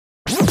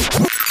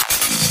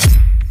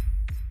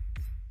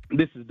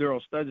This is Darryl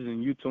Stuggis,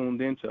 and you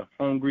tuned in to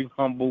Hungry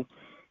Humble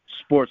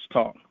Sports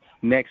Talk,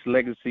 Next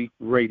Legacy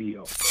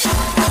Radio.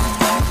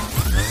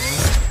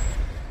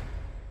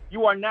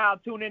 You are now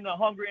tuned in to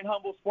Hungry and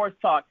Humble Sports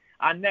Talk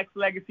on Next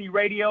Legacy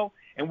Radio,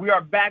 and we are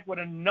back with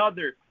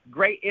another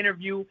great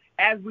interview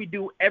as we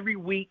do every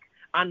week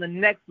on the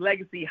Next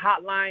Legacy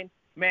Hotline.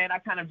 Man, I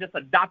kind of just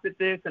adopted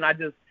this, and I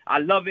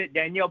love it.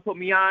 Danielle put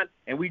me on,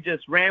 and we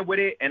just ran with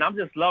it, and I'm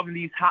just loving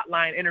these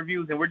hotline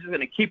interviews, and we're just going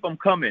to keep them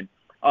coming.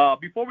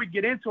 Before we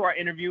get into our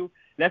interview,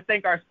 let's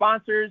thank our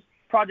sponsors,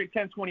 Project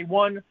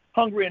 1021,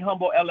 Hungry and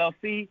Humble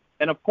LLC,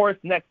 and, of course,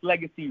 Next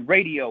Legacy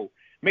Radio.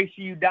 Make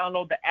sure you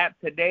download the app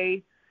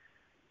today.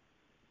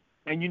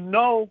 And you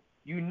know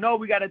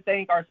we got to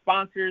thank our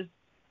sponsors.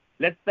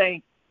 Let's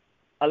thank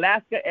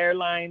Alaska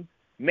Airlines,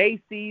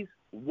 Macy's,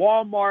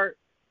 Walmart,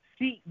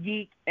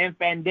 SeatGeek, and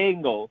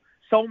Fandango.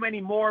 So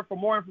many more. For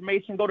more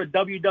information, go to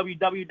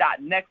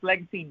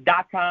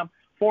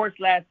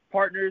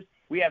www.nextlegacy.com/partners.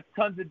 We have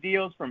tons of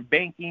deals from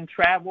banking,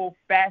 travel,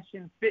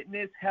 fashion,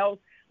 fitness, health,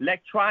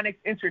 electronics,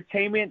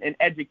 entertainment, and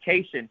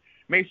education.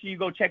 Make sure you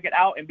go check it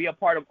out and be a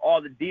part of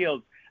all the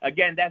deals.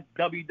 Again, that's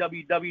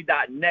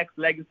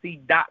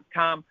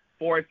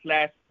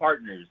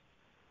www.nextlegacy.com/partners.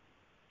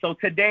 So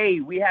today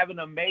we have an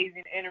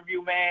amazing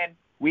interview, man.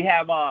 We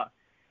have I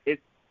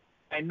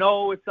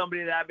know it's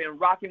somebody that I've been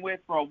rocking with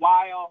for a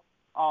while.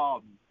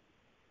 I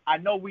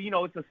know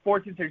it's a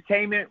sports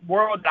entertainment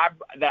world that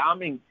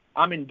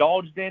I'm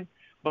indulged in.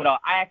 But I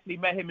actually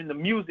met him in the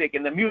music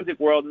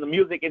world, in the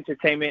music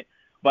entertainment.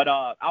 But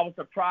I was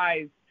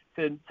surprised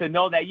to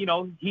know that,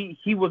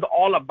 he was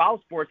all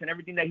about sports, and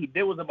everything that he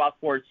did was about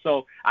sports.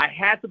 So I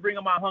had to bring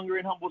him on Hungry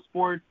and Humble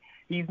Sports.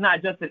 He's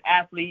not just an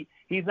athlete.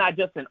 He's not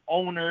just an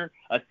owner,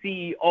 a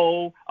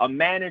CEO, a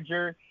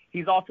manager.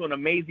 He's also an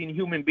amazing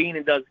human being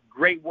and does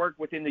great work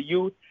within the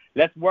youth.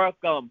 Let's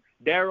welcome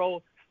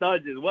Darryl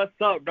Stuggis.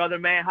 What's up, brother,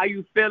 man? How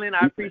you feeling?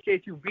 I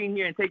appreciate you being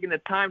here and taking the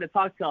time to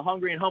talk to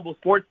Hungry and Humble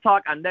Sports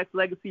Talk on Next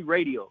Legacy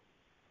Radio.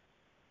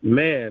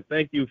 Man,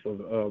 thank you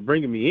for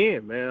bringing me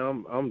in,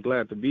 man. I'm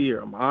glad to be here.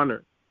 I'm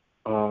honored.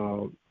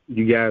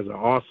 You guys are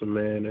awesome,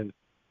 man.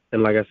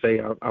 And like I say,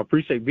 I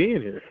appreciate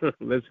being here.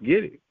 Let's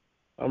get it.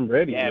 I'm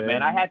ready, man. Yeah,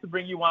 man. I had to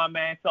bring you on,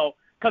 man. So,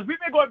 because we've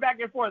been going back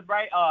and forth,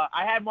 right?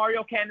 I had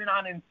Mario Cannon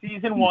on in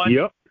season 1.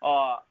 Yep.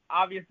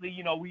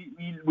 Obviously,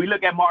 we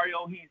look at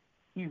Mario.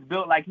 He's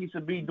built like he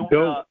should be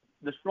doing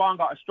the strong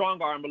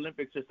arm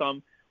Olympics or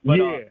something. But,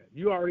 yeah,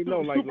 you already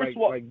know, like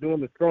doing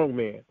the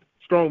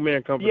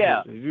strongman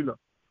competitions,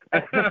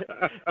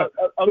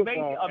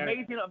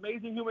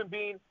 amazing human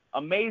being,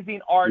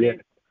 amazing artist,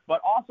 yeah.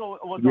 But also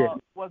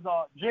was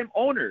a gym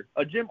owner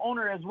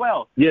as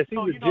well. Yes, he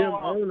was gym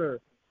owner.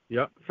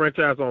 Yep,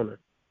 franchise owner.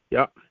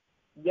 Yep.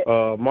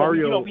 Yeah.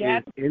 Mario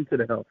is into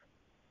the health.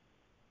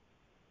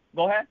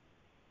 Go ahead.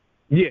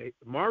 Yeah,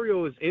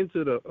 Mario is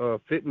into the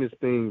fitness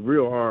thing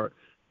real hard.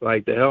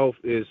 Like the health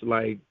is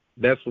like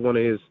that's one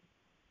of his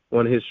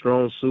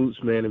strong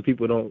suits, man. And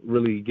people don't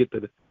really get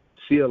to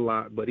see a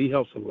lot, but he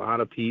helps a lot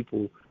of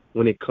people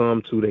when it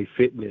comes to their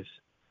fitness.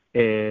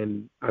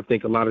 And I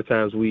think a lot of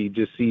times we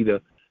just see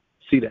the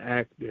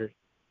actor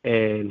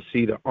and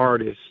see the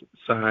artist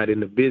side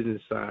and the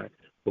business side.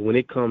 But when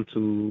it comes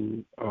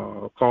to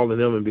calling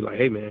him and be like,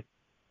 hey, man,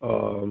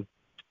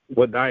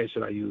 what diet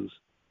should I use?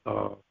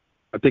 I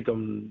think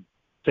I'm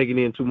taking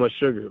in too much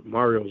sugar.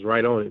 Mario's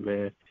right on it,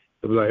 man.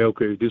 They'll be like,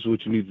 okay, this is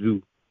what you need to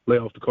do. Lay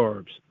off the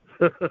carbs.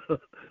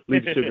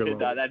 Leave the sugar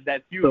alone.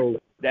 That's huge.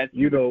 So, that's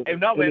huge.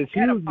 And it's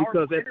huge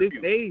because at this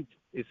age,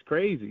 it's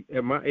crazy.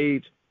 At my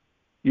age,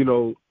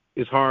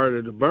 it's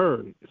harder to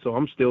burn. So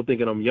I'm still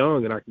thinking I'm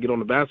young and I can get on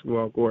the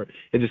basketball court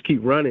and just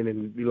keep running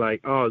and be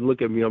like, oh,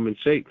 look at me, I'm in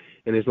shape.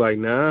 And it's like,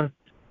 nah,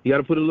 you got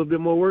to put a little bit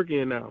more work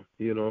in now.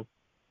 You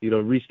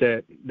don't reach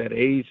that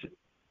age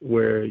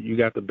where you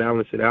got to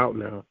balance it out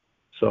now.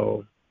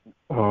 So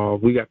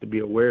we got to be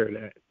aware of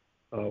that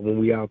when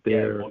we out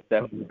there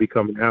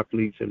becoming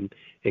athletes and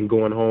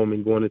going home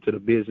and going into the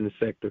business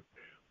sector.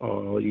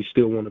 You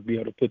still want to be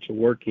able to put your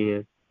work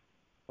in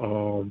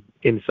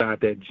inside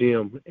that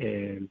gym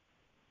and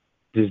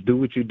just do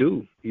what you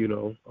do,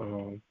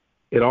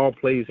 It all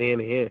plays hand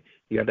in hand.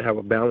 You got to have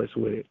a balance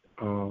with it.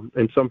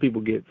 And some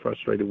people get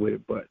frustrated with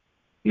it, but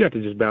you have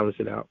to just balance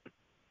it out.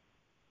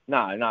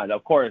 Nah,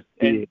 of course.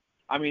 And,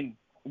 I mean,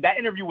 that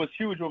interview was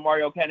huge with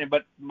Mario Cannon,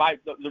 but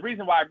the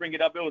reason why I bring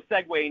it up, it was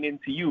segueing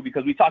into you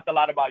because we talked a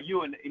lot about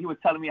you, and he was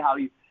telling me how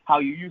you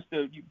used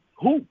to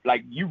hoop,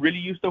 like you really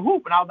used to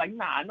hoop, and I was like,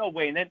 nah, no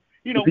way. And then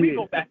we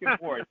go back and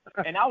forth,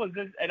 and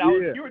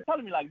you were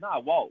telling me like, nah,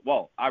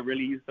 whoa, I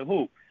really used to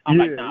hoop. I'm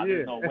like, nah,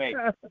 there's no way.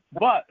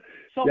 But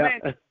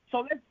man,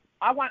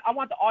 I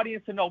want the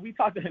audience to know we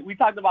talked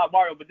about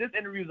Mario, but this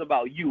interview is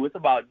about you. It's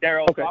about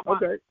Darryl. Okay,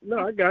 okay.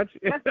 No, I got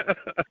you.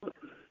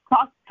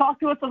 Talk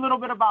to us a little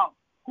bit about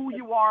who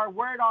you are,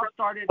 where it all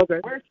started, okay.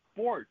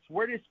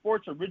 Where did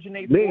sports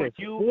originate for you?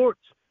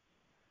 Sports,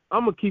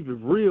 I'm going to keep it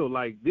real.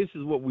 Like, this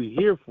is what we're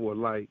here for.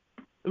 Like,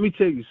 let me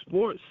tell you,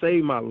 sports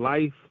saved my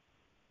life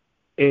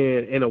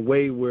in a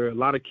way where a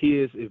lot of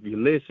kids, if you're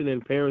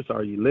listening, parents,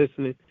 are you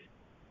listening?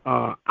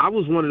 I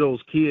was one of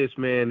those kids,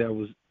 man, that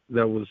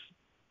was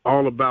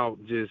all about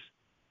just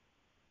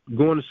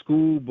going to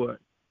school, but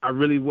I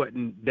really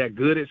wasn't that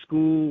good at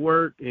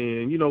schoolwork,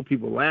 and,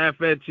 people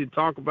laugh at you,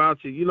 talk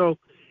about you,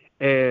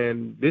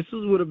 and this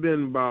would have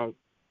been about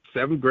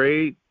 7th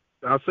grade.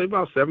 I'll say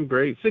about 7th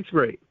grade, 6th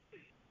grade.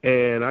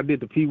 And I did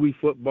the Pee Wee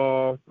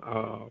football.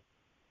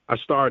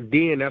 That's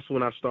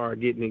when I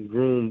started getting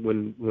groomed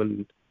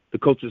when the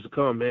coaches would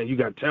come, man, you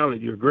got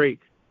talent, you're great.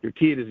 Your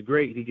kid is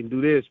great, he can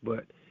do this,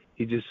 but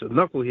he's just a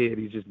knucklehead,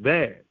 he's just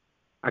bad.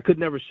 I could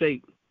never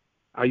shake.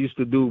 I used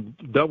to do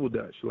double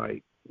dutch,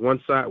 like one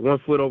side, 1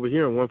 foot over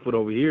here and 1 foot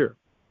over here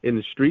in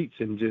the streets,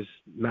 and just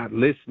not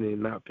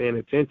listening, not paying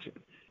attention.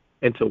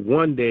 Until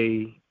one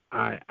day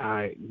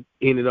I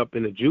ended up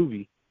in a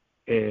juvie,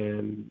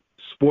 and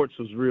sports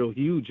was real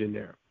huge in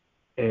there.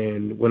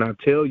 And when I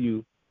tell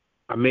you,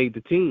 I made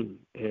the team,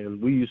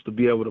 and we used to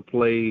be able to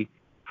play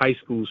high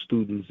school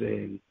students,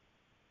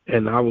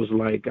 and I was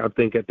like, I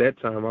think at that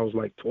time I was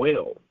like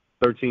 12,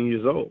 13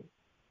 years old.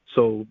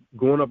 So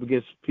going up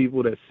against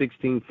people that's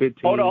 16, 15.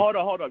 Hold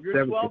on.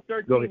 You're 12,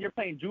 13, you're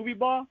playing juvie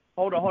ball?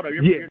 Hold on.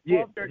 You're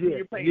 12, 13,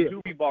 you're playing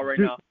juvie ball right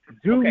now.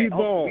 Juvie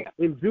ball.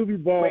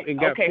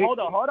 Okay, hold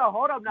on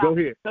now. Go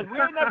ahead. Because we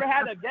ain't never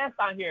had a guest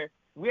on here.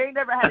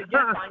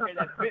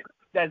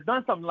 That's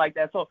done something like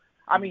that. So,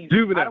 I mean, I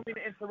don't mean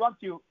to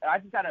interrupt you. I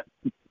just gotta.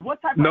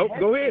 What type of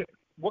go ahead.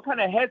 What kind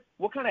of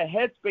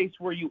headspace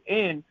were you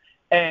in,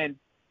 and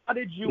how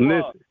did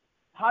you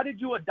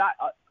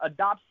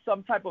adopt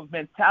some type of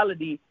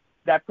mentality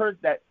that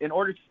in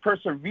order to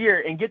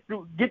persevere and get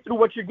through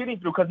what you're getting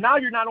through? Because now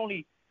you're not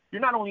only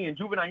in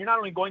juvenile, you're not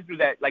only going through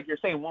that, like you're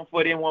saying, 1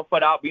 foot in, 1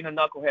 foot out, being a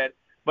knucklehead,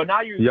 but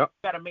now you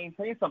got to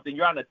maintain something.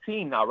 You're on a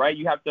team now, right?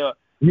 You have to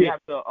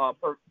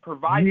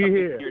provide something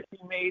to your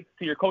teammates,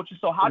 to your coaches.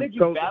 So how did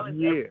you balance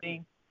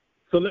everything?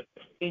 So let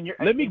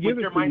me give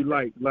it to you,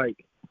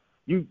 like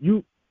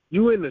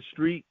you in the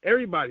street.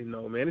 Everybody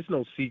know, man. It's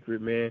no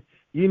secret, man.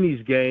 You in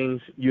these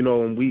games,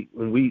 and we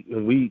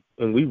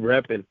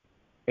repping,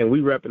 and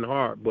we repping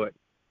hard. But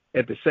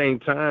at the same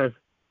time,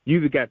 you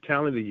either got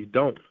talent or you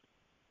don't.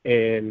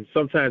 And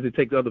sometimes it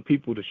takes other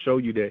people to show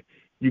you that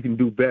you can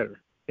do better.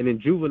 And in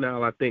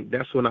juvenile, I think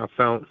that's when I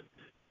found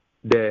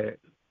that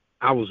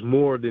I was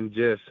more than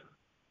just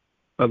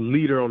a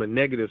leader on the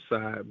negative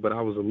side, but I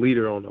was a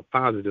leader on the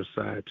positive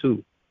side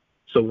too.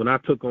 So when I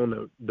took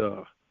on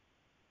the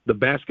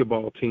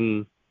basketball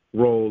team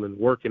role and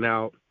working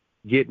out,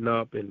 getting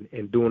up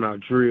and doing our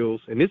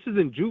drills, and this is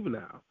in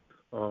juvenile,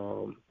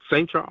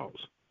 St. Charles,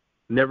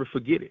 never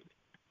forget it.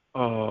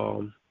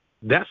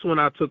 That's when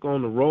I took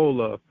on the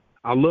role of,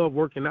 I love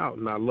working out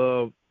and I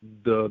love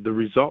the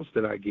results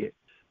that I get.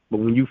 But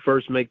when you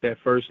first make that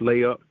first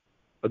layup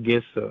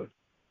against a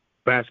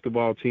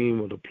basketball team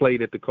or the play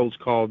that the coach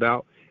called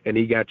out and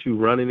he got you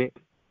running it,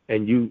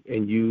 and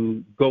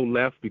you go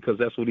left because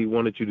that's what he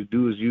wanted you to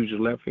do, is use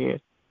your left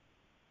hand,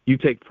 you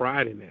take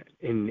pride in that.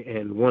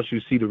 And once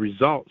you see the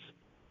results,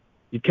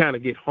 you kind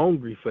of get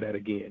hungry for that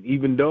again,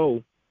 even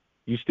though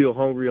you're still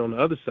hungry on the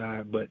other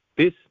side, but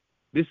this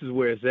is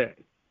where it's at.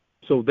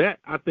 So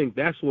I think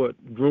that's what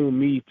groomed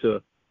me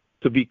to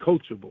be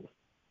coachable.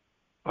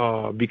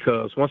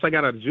 Because once I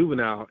got out of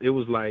juvenile, it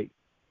was like,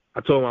 I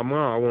told my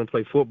mom, I want to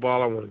play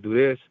football, I want to do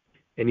this.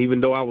 And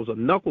even though I was a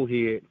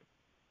knucklehead,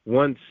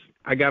 once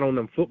I got on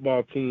them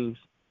football teams,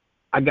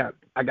 I got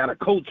a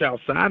coach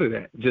outside of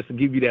that, just to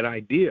give you that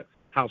idea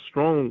how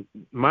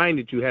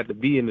strong-minded you had to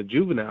be in the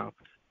juvenile.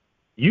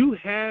 You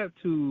had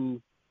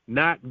to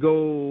not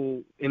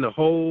go in a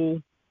hole.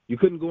 You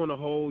couldn't go in a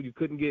hole. You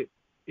couldn't get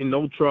in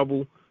no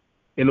trouble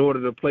in order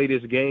to play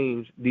these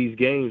games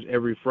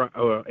every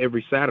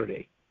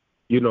Saturday.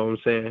 You know what I'm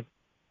saying?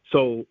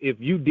 So if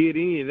you did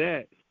any of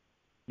that,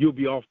 you'll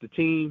be off the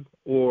team,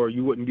 or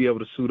you wouldn't be able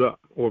to suit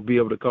up or be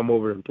able to come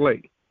over and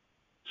play.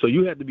 So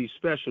you had to be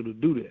special to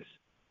do this.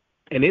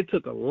 And it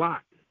took a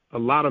lot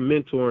of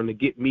mentoring to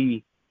get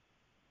me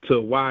to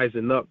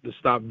wisen up to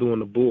stop doing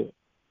the bull.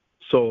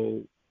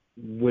 So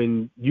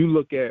when you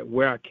look at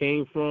where I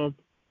came from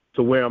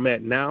to where I'm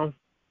at now,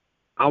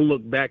 I'll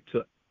look back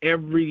to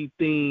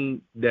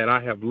everything that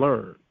I have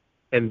learned.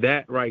 And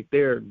that right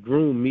there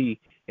groomed me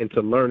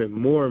into learning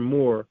more and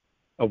more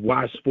of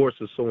why sports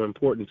is so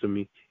important to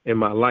me in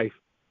my life.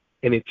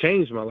 And it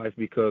changed my life,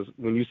 because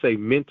when you say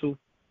mental,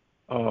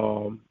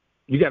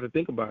 you got to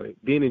think about it.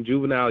 Being in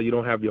juvenile, you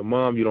don't have your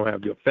mom, you don't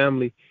have your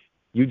family.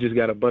 You just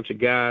got a bunch of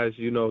guys,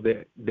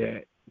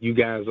 that you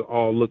guys are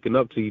all looking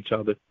up to each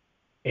other.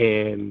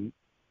 And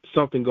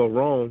something go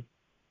wrong,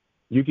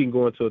 you can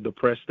go into a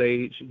depressed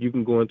stage. You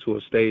can go into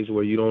a stage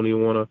where you don't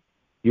want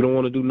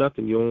to do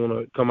nothing. You don't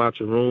want to come out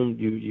your room.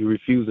 You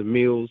refuse the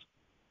meals.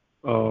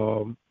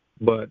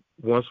 But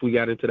once we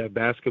got into that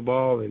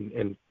basketball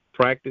and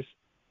practice,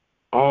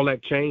 all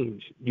that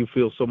changed. You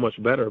feel so much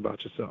better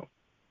about yourself.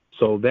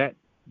 So that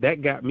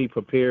got me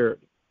prepared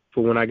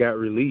for when I got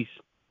released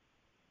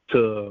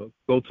to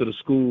go to the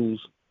schools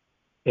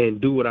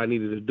and do what I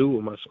needed to do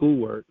with my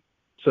schoolwork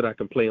so that I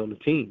can play on the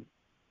team.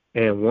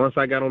 And once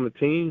I got on the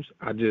teams,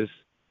 I just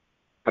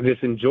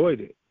enjoyed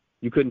it.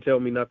 You couldn't tell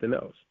me nothing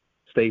else.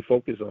 Stay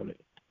focused on it.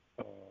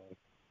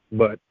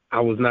 But I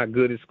was not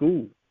good at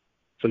school.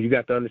 So you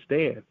got to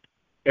understand,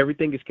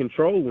 everything is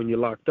controlled when you're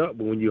locked up.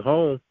 But when you're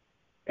home,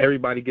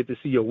 everybody get to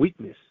see your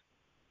weakness.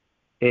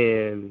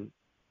 And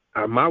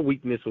my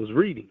weakness was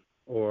reading,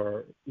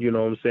 or, you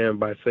know what I'm saying,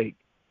 by sake.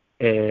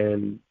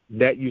 And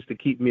that used to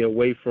keep me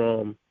away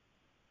from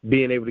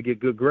being able to get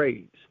good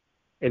grades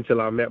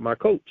until I met my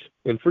coach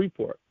in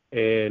Freeport.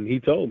 And he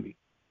told me,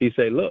 he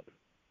said, look,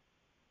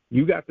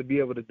 you got to be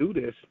able to do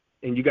this,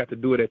 and you got to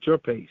do it at your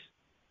pace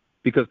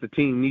because the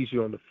team needs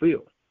you on the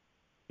field.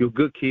 You're a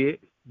good kid.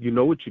 You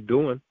know what you're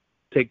doing.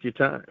 Take your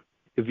time.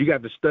 If you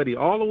got to study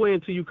all the way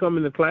until you come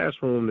in the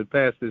classroom to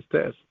pass this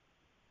test,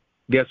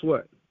 guess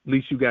what? At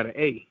least you got an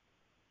A.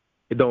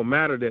 It don't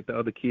matter that the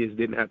other kids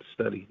didn't have to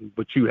study,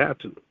 but you have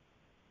to.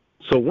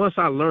 So once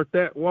I learned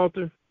that,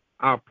 Walter,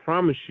 I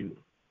promise you,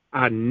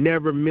 I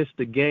never missed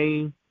a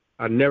game.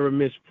 I never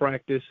missed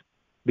practice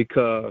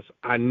because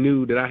I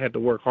knew that I had to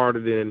work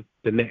harder than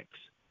the next.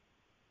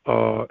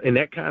 And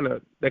that kind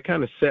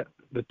of set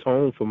the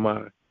tone for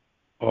my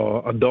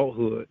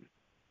adulthood,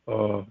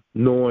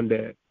 knowing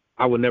that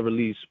I would never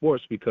leave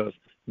sports because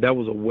that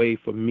was a way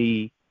for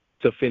me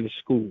to finish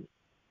school,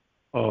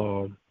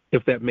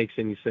 if that makes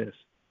any sense.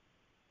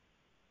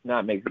 No,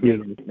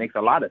 it makes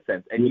a lot of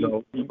sense. And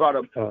you brought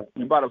up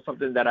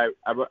something that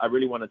I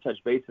really want to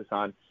touch bases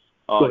on.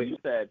 You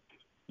said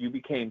you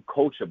became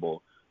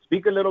coachable.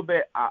 Speak a little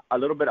bit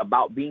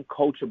about being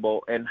coachable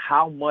and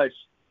how much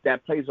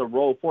that plays a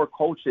role for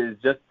coaches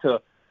just to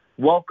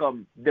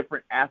welcome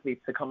different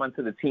athletes to come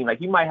onto the team.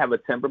 Like, you might have a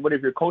temper, but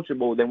if you're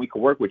coachable, then we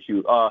can work with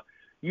you.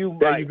 You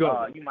might be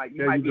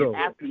an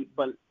athlete,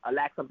 but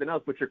lack something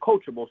else, but you're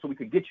coachable, so we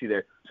could get you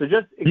there. So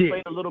just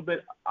explain a little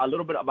bit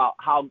about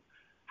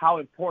how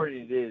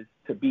important it is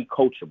to be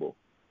coachable.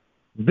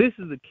 This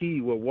is the key,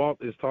 what Walt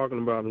is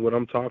talking about and what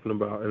I'm talking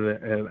about,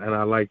 and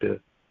I like to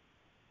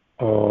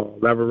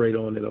elaborate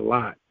on it a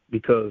lot,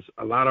 because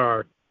a lot of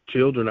our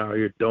children out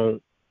here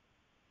don't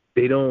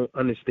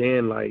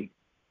understand, like,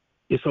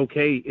 it's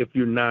okay if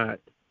you're not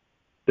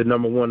the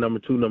number 1, number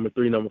 2, number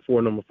 3, number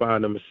 4, number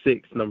 5, number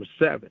 6, number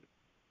 7.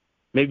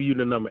 Maybe you're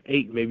the number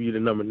 8, maybe you're the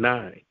number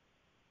 9.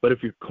 But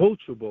if you're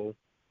coachable,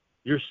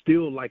 you're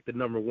still like the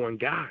number 1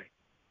 guy.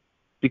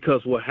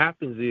 Because what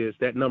happens is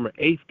that number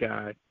 8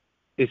 guy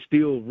is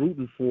still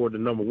rooting for the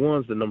number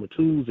 1s, the number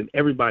 2s, and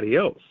everybody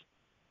else.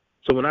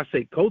 So when I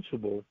say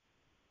coachable,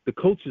 the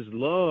coaches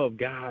love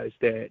guys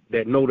that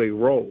know their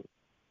role.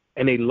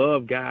 And they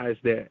love guys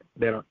that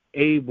are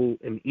able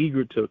and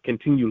eager to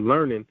continue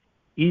learning,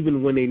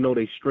 even when they know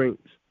their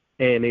strengths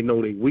and they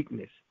know their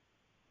weakness.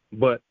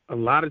 But a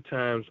lot of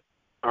times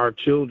our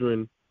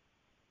children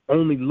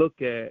only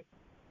look at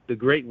the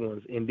great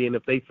ones, and then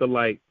if they feel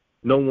like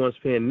no one's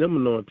paying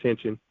them no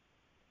attention,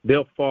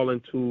 they'll fall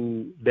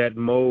into that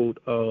mode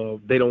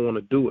of they don't want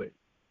to do it.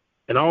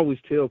 And I always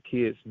tell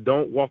kids,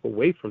 don't walk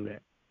away from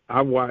that.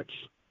 I watch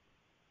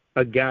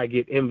a guy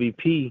get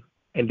MVP,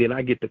 and then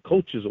I get the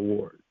coach's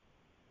award.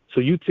 So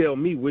you tell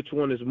me which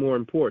one is more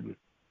important,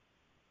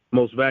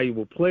 most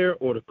valuable player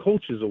or the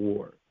coach's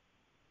award.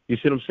 You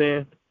see what I'm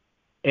saying?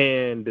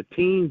 And the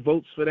team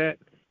votes for that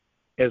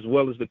as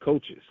well as the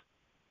coaches.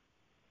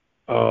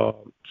 So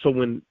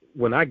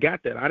when I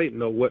got that, I didn't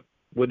know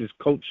what his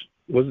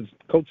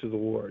coach's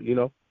award, you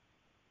know?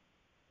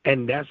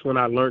 And that's when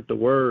I learned the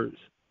words,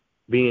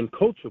 being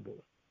coachable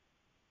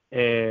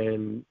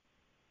and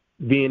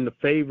being the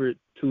favorite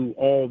to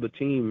all the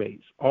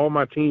teammates. All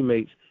my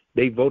teammates,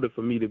 they voted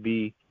for me to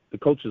be the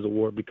coach's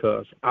award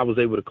because I was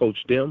able to coach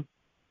them.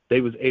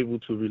 They was able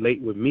to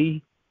relate with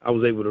me. I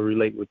was able to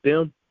relate with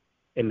them.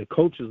 And the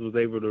coaches was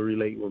able to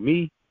relate with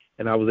me,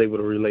 and I was able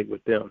to relate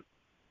with them.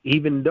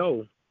 Even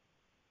though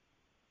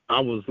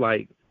I was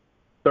like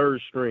third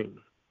string,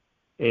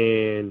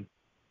 and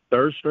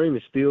third string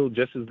is still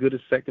just as good as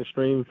second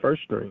string,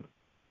 first string.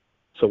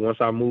 So once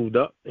I moved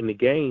up in the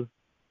game,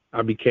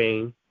 I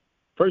became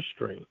first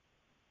string.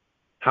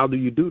 How do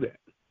you do that?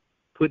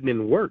 Putting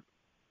in work.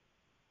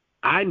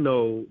 I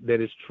know that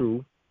it's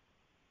true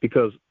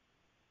because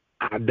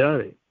I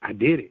done it. I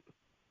did it.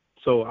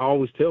 So I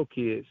always tell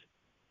kids,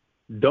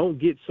 don't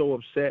get so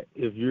upset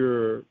if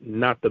you're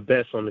not the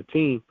best on the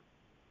team.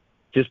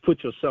 Just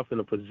put yourself in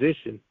a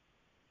position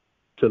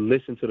to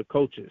listen to the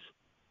coaches.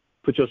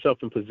 Put yourself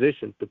in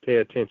position to pay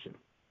attention.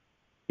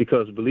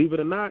 Because believe it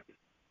or not,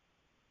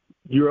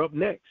 you're up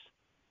next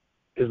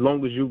as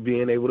long as you're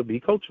being able to be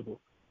coachable.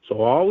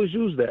 So I always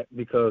use that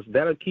because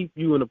that'll keep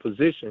you in a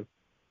position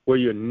where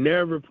you're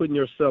never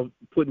putting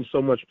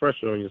so much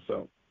pressure on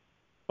yourself.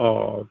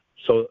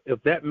 So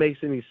if that makes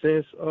any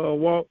sense,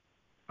 Walt,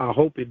 I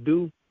hope it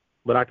do,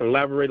 but I can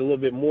elaborate a little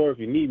bit more if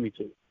you need me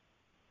to.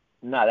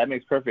 No, that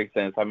makes perfect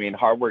sense. I mean,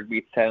 hard work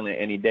beats talent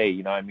any day,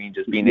 you know what I mean?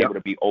 Just being able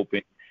to be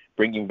open,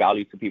 bringing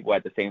value to people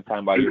at the same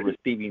time while you're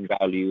receiving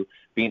value,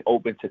 being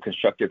open to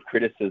constructive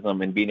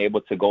criticism, and being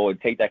able to go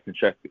and take that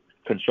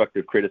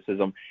constructive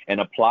criticism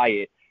and apply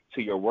it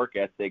to your work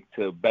ethic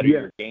to better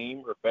your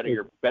game or better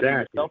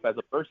yourself as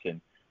a person.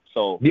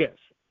 So yes,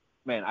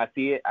 Man, I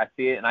see it,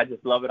 and I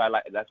just love it.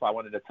 That's why I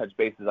wanted to touch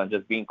bases on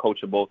just being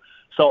coachable.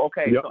 So,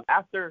 okay, Yep. so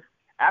after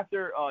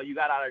you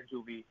got out of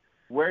juvie,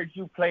 where did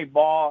you play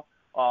ball?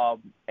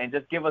 And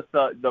just give us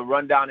the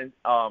rundown and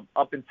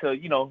up until,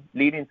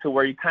 leading to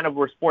where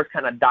where sports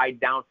kind of died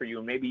down for you,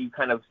 and maybe you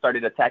kind of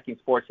started attacking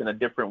sports in a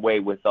different way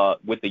with the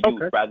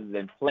youth rather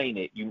than playing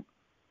it.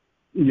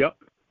 Yep.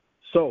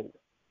 So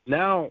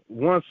now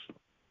once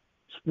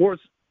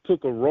sports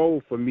took a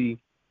role for me,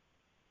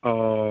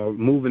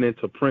 moving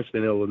into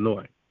Princeton,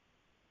 Illinois.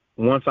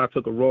 Once I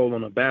took a role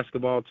on a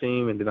basketball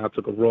team and then I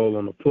took a role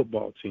on a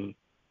football team,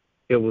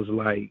 it was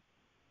like,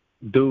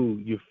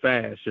 dude, you're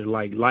fast. You're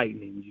like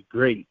lightning. You're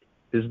great.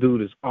 This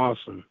dude is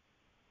awesome.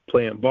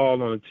 Playing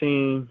ball on a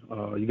team,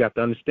 you got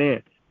to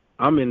understand.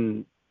 I'm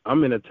in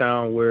a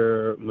town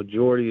where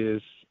majority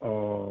is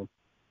all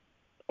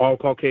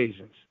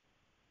Caucasians.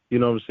 You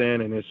know what I'm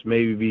saying? And it's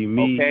maybe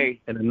me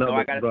and another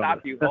I gotta brother.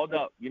 Stop you. Hold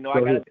up. I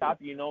gotta stop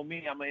you. You know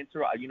me. I'm gonna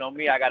interrupt. You know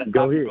me. I gotta Go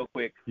stop ahead. you real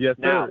quick. Yes,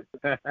 now,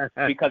 sir.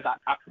 Because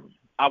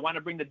I want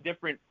to bring the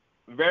different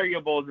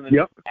variables and the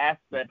different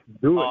aspects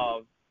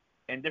of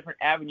and different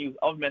avenues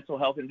of mental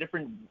health and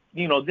different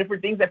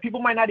things that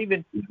people might not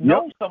even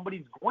know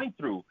somebody's going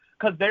through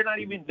because they're not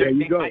even they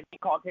might be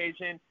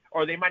Caucasian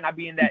or they might not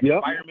be in that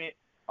environment.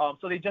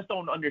 So they just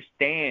don't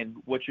understand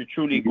what you're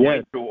truly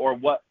going through or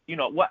what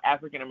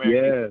African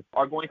Americans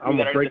are going through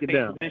that are in the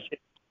same position.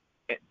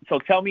 So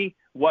tell me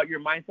what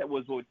your mindset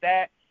was with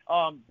that.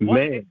 Was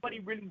anybody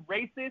really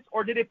racist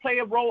or did it play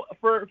a role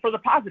for the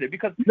positive?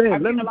 Because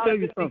I've seen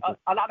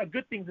a lot of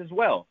good things as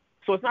well.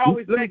 So it's not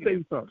always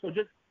negative. So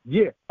just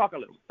talk a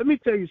little. Let me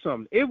tell you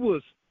something. It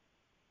was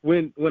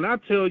when I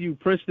tell you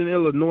Princeton,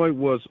 Illinois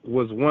was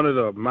one of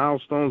the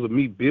milestones of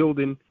me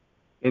building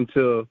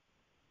into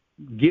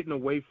getting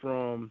away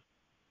from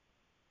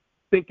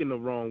thinking the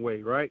wrong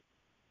way, right?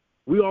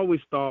 We always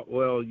thought,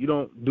 well, you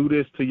don't do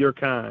this to your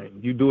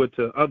kind. You do it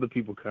to other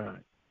people's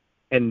kind.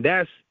 And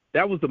that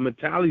was the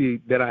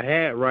mentality that I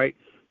had, right?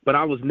 But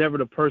I was never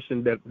the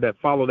person that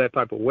followed that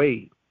type of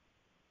way.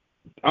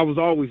 I was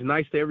always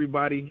nice to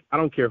everybody. I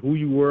don't care who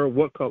you were,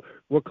 what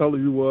color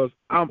you was.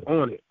 I'm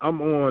on it.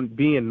 I'm on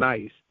being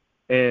nice.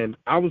 And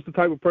I was the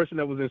type of person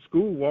that was in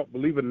school, Walt,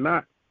 believe it or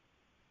not.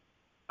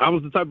 I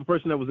was the type of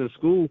person that was in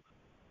school.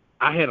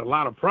 I had a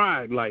lot of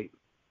pride,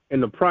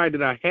 and the pride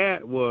that I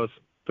had was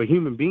for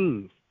human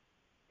beings.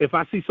 If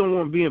I see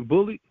someone being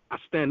bullied, I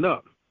stand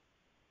up.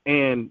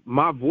 And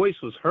my voice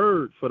was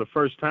heard for the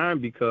first time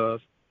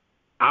because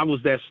I was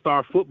that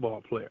star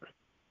football player.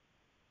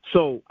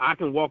 So I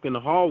can walk in the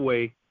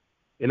hallway,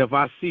 and if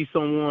I see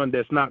someone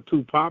that's not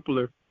too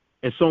popular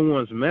and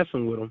someone's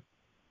messing with them,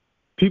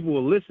 people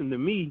will listen to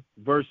me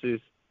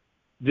versus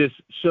just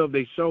shove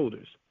their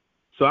shoulders.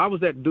 So I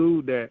was that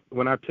dude that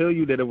when I tell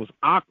you that it was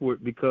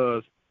awkward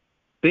because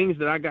things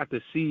that I got to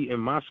see in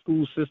my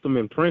school system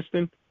in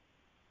Princeton,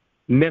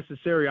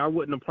 necessary I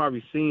wouldn't have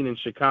probably seen in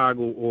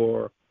Chicago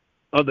or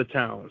other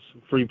towns,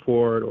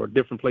 Freeport or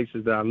different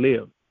places that I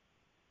lived.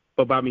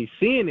 But by me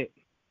seeing it,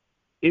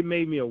 it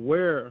made me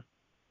aware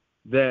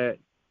that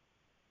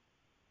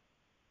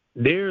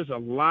there's a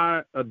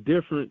lot of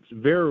different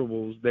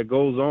variables that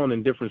goes on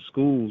in different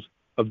schools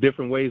of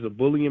different ways of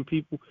bullying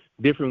people,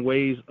 different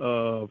ways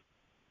of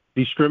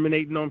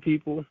discriminating on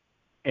people,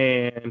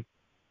 and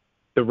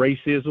the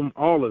racism,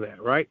 all of that,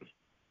 right?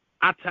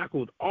 I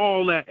tackled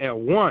all that at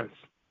once.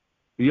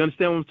 You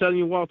understand what I'm telling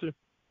you, Walter?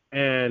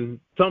 And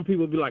some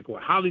people be like,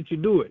 well, how did you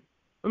do it?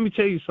 Let me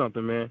tell you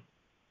something, man.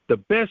 The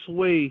best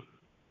way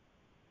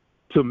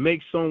to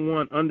make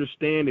someone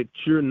understand that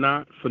you're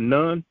not for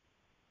none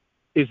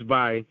is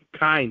by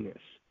kindness.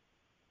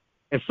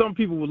 And some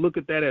people will look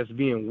at that as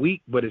being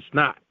weak, but it's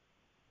not.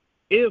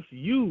 If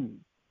you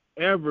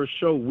ever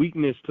show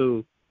weakness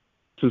to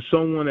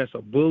someone that's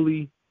a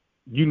bully,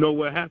 you know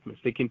what happens.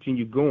 They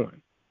continue going.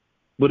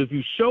 But if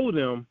you show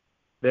them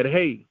that,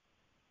 hey,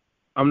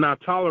 I'm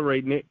not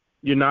tolerating it,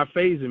 you're not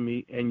fazing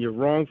me, and you're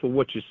wrong for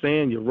what you're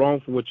saying, you're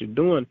wrong for what you're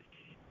doing,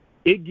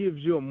 it gives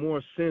you a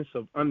more sense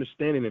of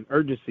understanding and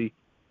urgency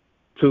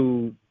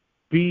to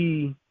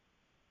be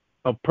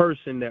a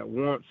person that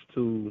wants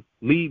to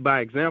lead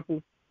by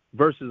example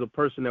versus a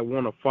person that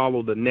want to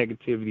follow the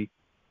negativity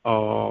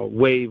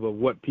wave of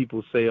what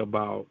people say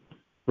about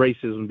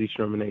racism,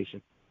 discrimination.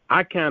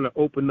 I kind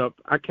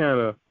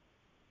of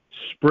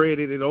spread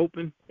it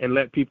open and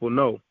let people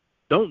know,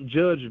 don't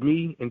judge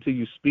me until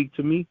you speak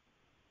to me,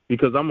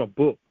 because I'm a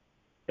book.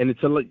 And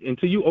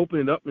until you open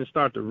it up and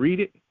start to read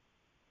it,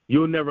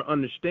 you'll never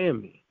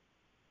understand me.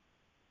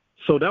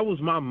 So that was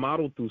my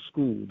model through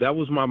school. That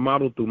was my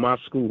model through my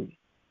school.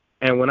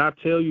 And when I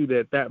tell you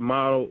that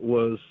model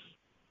was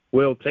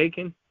well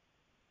taken,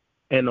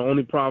 and the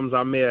only problems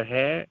I may have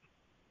had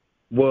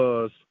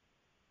was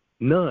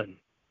none.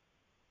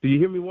 Do you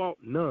hear me, Walt?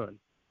 None.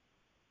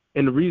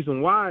 And the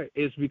reason why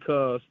is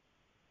because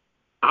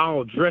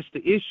I'll address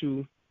the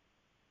issue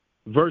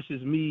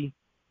versus me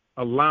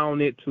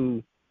allowing it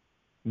to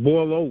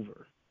boil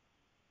over.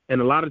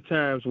 And a lot of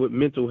times with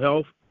mental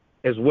health,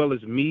 as well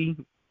as me,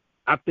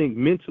 I think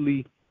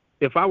mentally,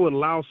 if I would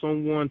allow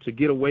someone to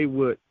get away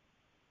with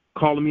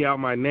calling me out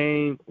my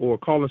name or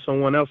calling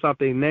someone else out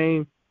their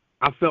name,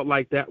 I felt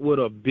like that would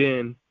have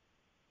been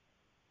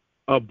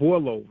a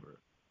boil over,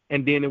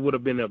 and then it would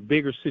have been a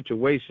bigger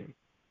situation.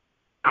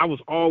 I was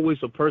always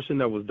a person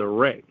that was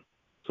direct.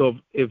 So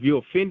if you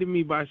offended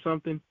me by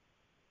something,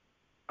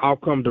 I'll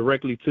come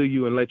directly to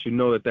you and let you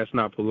know that that's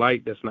not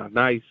polite, that's not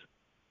nice.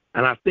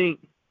 And I think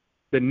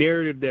the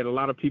narrative that a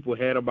lot of people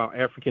had about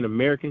African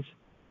Americans,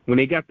 when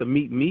they got to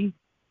meet me,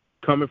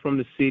 coming from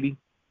the city,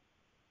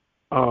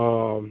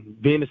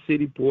 being a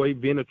city boy,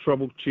 being a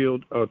troubled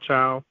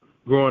child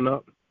growing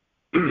up,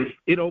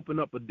 it opened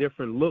up a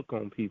different look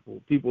on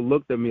people. People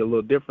looked at me a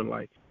little different,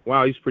 like,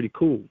 wow, he's pretty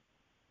cool,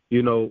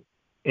 you know.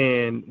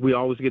 And we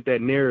always get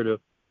that narrative,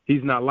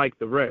 he's not like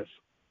the rest.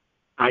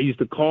 I used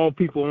to call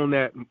people on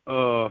that,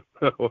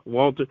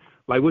 Walter,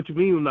 like, what you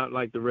mean you're not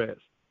like the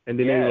rest? And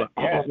then they were like,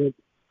 oh,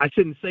 I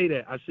shouldn't say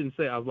that. I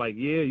was like,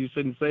 yeah, you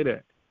shouldn't say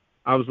that.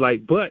 I was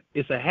like, but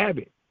it's a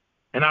habit.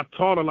 And I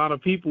taught a lot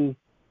of people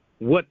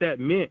what that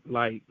meant.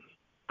 Like,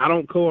 I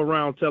don't go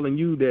around telling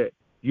you that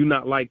you're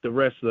not like the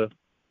rest of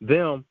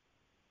them.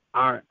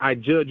 I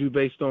judge you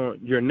based on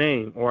your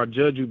name, or I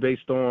judge you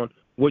based on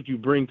what you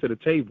bring to the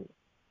table.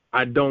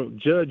 I don't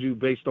judge you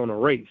based on a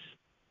race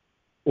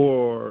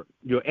or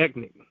your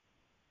ethnic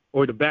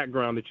or the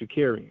background that you're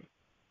carrying.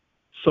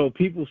 So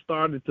people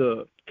started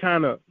to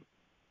kind of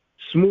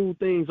smooth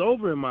things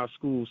over in my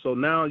school. So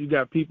now you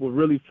got people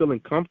really feeling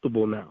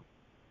comfortable now.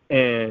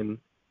 And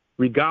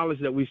regardless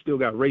that we still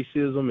got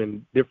racism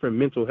and different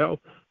mental health,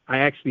 I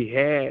actually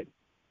had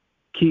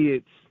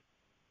kids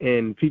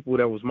and people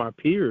that was my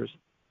peers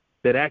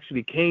that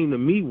actually came to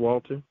me,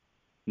 Walter.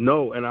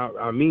 No, and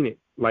I mean it.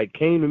 Like,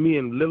 came to me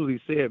and literally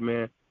said,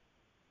 man,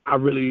 I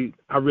really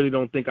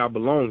don't think I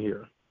belong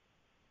here.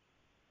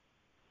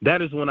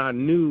 That is when I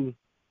knew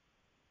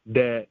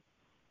that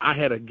I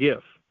had a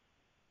gift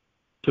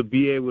to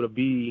be able to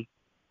be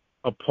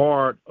a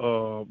part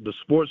of the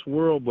sports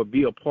world, but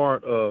be a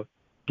part of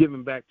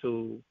giving back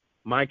to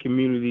my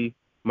community,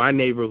 my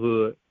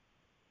neighborhood,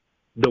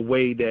 the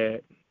way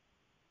that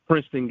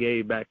Princeton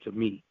gave back to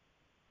me.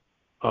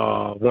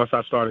 Once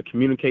I started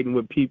communicating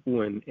with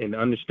people and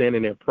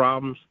understanding their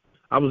problems,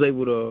 I was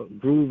able to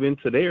groove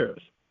into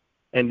theirs.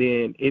 And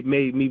then it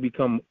made me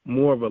become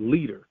more of a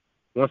leader.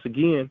 Once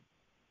again,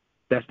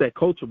 that's that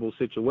coachable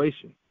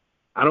situation.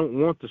 I don't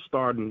want the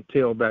starting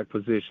tailback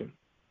position.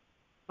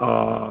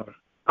 I'd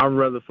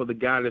rather for the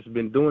guy that's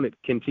been doing it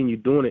continue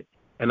doing it,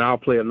 and I'll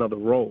play another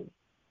role.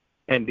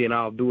 And then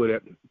I'll do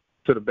it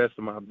to the best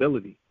of my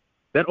ability.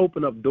 That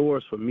opened up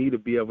doors for me to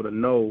be able to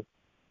know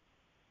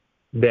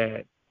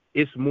that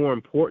it's more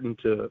important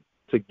to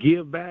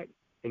give back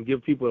and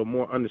give people a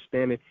more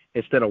understanding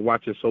instead of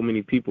watching so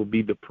many people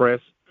be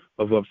depressed,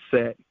 of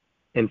upset,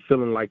 and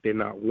feeling like they're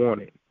not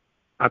wanted.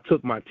 I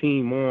took my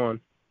team on,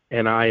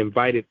 and I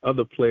invited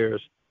other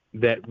players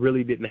that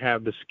really didn't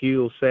have the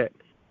skill set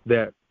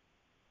that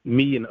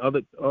me and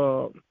other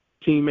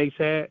teammates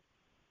had,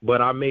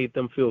 but I made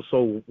them feel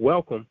so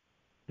welcome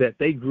that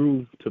they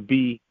grew to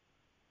be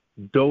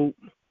dope.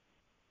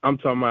 I'm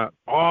talking about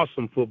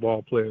awesome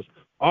football players,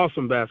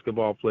 awesome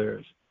basketball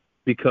players,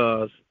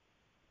 because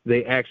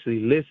they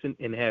actually listened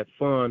and had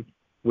fun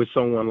with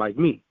someone like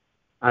me.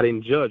 I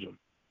didn't judge them.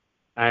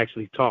 I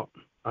actually taught.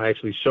 I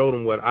actually showed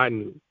them what I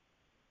knew.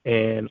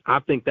 And I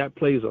think that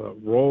plays a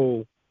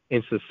role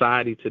in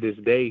society to this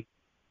day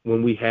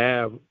when we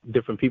have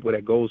different people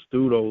that goes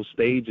through those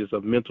stages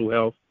of mental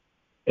health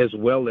as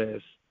well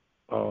as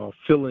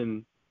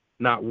feeling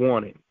not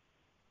wanted.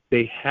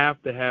 They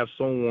have to have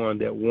someone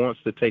that wants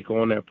to take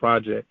on that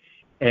project.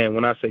 And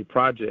when I say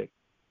project,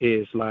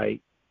 it's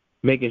like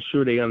making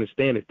sure they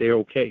understand that they're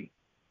okay.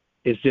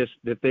 It's just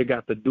that they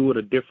got to do it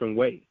a different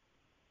way.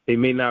 They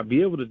may not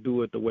be able to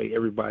do it the way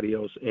everybody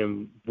else,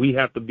 and we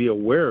have to be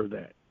aware of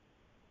that.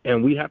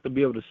 And we have to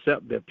be able to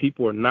accept that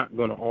people are not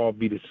going to all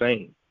be the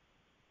same.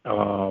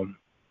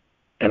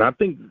 And I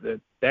think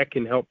that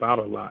can help out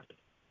a lot.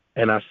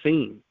 And I've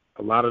seen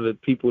a lot of the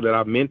people that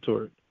I've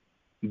mentored,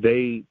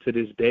 they, to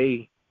this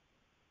day,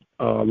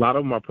 a lot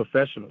of them are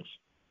professionals.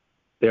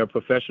 They're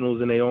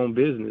professionals in their own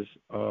business,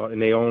 in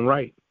their own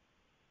right.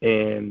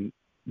 And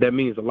that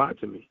means a lot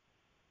to me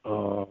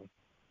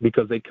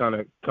because they kind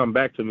of come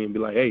back to me and be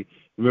like, hey,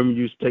 remember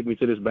you used to take me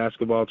to this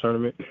basketball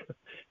tournament?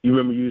 You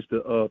remember you used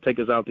to take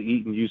us out to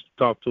eat and you used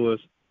to talk to us?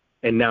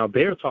 And now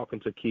they're talking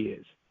to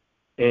kids.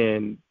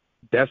 And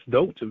that's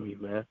dope to me,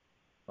 man.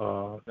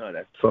 No,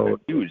 that's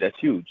huge. That's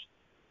huge.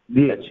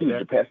 Yeah, that's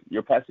huge.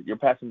 You're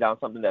passing down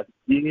something that's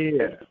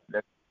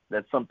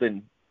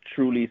something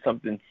truly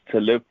something to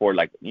live for,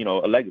 like, you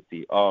know, a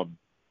legacy.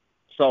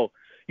 So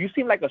you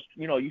seem like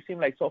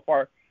so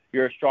far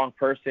you're a strong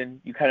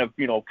person. You kind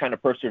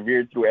of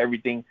persevered through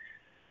everything.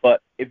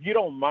 But if you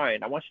don't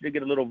mind, I want you to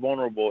get a little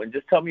vulnerable and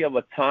just tell me of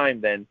a time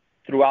then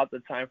throughout the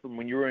time from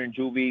when you were in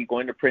juvie,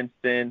 going to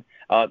Princeton,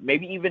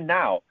 maybe even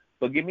now.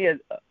 But give me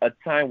a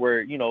time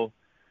where, you know,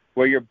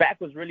 where your back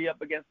was really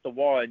up against the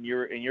wall and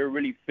you're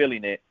really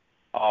feeling it.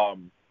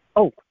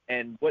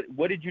 And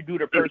what did you do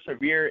to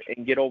persevere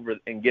and get over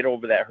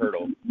that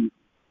hurdle?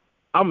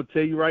 I'm going to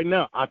tell you right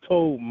now, I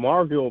told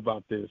Mario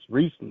about this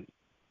recently.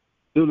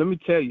 Dude, let me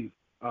tell you,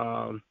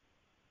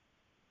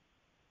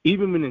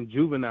 even when in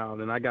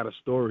juvenile, and I got a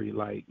story,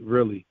 like,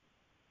 really,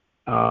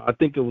 I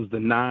think it was the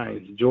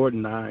 9s,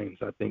 Jordan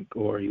 9s, I think,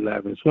 or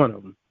 11s, one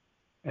of them.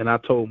 And I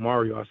told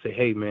Mario, I said,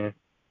 hey, man,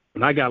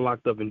 when I got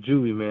locked up in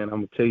juvie, man,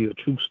 I'm going to tell you a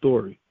true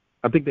story.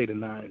 I think they the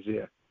 9s,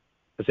 yeah.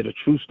 I said, a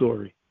true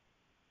story.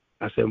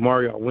 I said,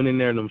 Mario, I went in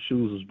there and them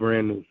shoes was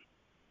brand new.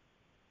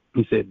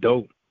 He said,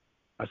 dope.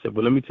 I said,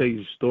 but let me tell you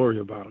the story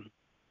about them.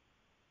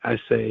 I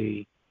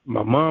say,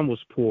 my mom was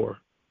poor,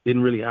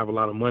 didn't really have a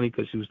lot of money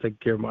because she was taking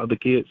care of my other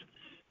kids.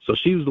 So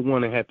she was the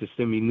one that had to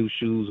send me new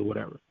shoes or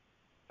whatever.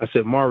 I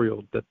said,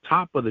 Mario, the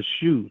top of the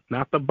shoe,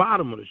 not the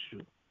bottom of the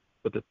shoe,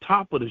 but the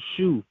top of the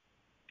shoe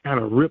kind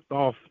of ripped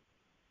off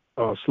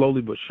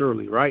slowly but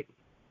surely, right?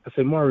 I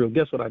said, Mario,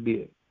 guess what I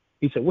did?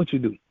 He said, what you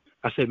do?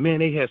 I said, man,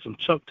 they had some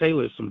Chuck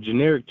Taylors, some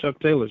generic Chuck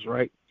Taylors,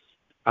 right?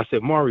 I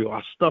said, Mario,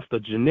 I stuffed a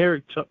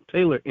generic Chuck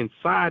Taylor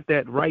inside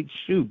that right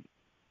shoe.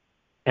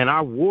 And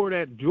I wore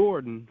that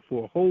Jordan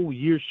for a whole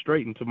year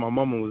straight until my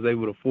mama was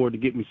able to afford to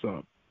get me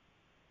some.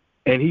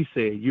 And he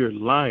said, you're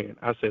lying.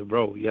 I said,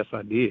 bro, yes,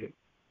 I did.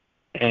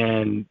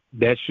 And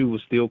that shoe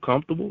was still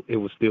comfortable. It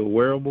was still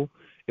wearable.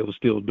 It was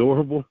still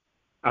durable.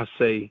 I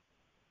say,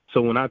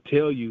 so when I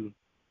tell you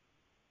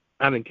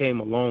I done came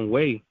a long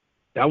way,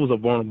 that was a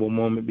vulnerable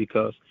moment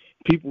because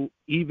people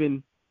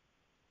even,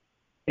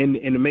 and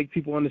to make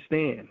people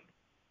understand,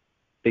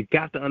 they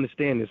got to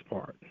understand this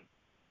part.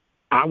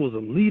 I was a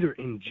leader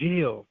in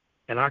jail,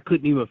 and I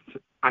couldn't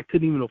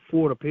even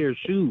afford a pair of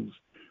shoes,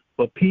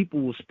 but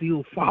people were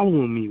still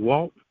following me,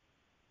 Walt.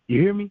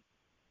 You hear me?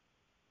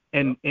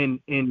 And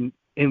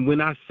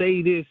when I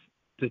say this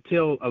to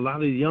tell a lot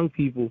of the young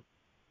people,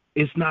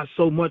 it's not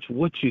so much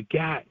what you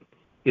got.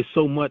 It's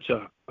so much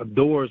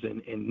doors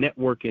and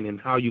networking and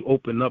how you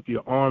open up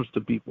your arms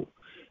to people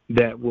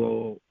that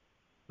will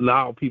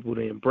allow people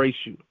to embrace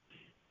you.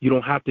 You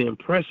don't have to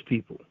impress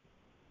people.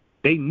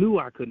 They knew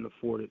I couldn't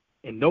afford it,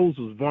 and those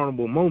was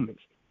vulnerable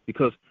moments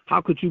because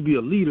how could you be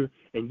a leader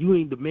and you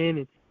ain't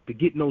demanding to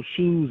get no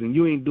shoes and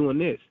you ain't doing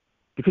this?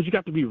 Because you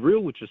got to be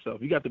real with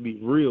yourself. You got to be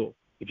real.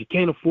 If you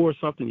can't afford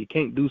something, you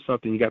can't do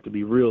something, you got to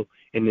be real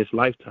in this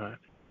lifetime.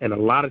 And a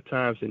lot of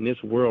times in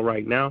this world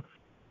right now,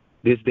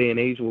 this day and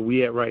age where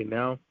we at right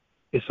now,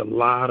 it's a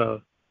lot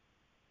of,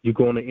 you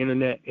go on the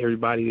internet,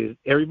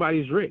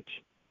 everybody's rich.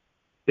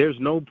 There's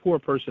no poor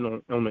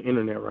person on the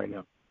internet right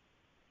now.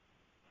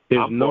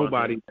 There's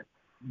nobody,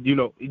 you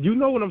know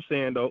what I'm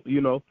saying though,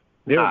 you know.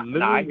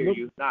 I hear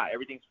you.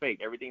 Everything's fake.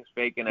 Everything's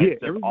fake. And yeah,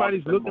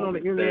 everybody's looking on the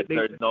internet.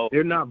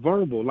 They're not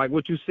vulnerable. Like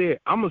what you said,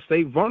 I'm going to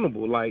say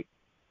vulnerable. Like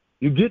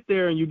you get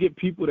there and you get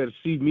people that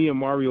see me and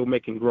Mario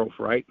making growth,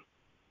 right?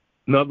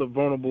 Another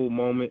vulnerable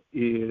moment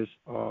is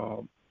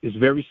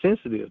very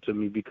sensitive to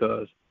me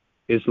because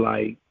it's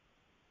like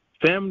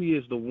family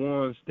is the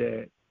ones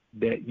that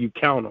you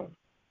count on.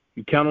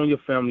 You count on your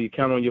family, you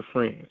count on your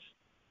friends.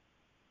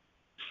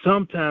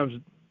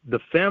 Sometimes the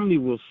family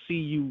will see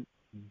you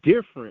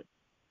different,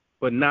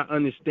 but not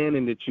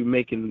understanding that you're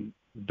making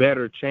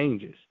better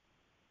changes.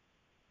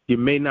 You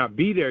may not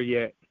be there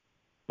yet,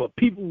 but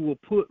people will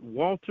put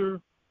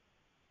Walter,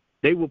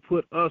 they will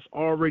put us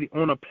already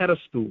on a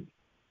pedestal.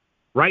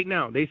 Right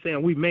now, they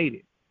saying we made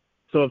it.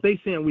 So if they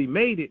saying we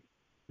made it,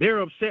 they're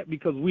upset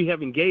because we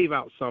haven't gave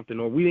out something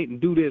or we didn't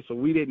do this or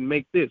we didn't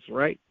make this,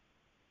 right?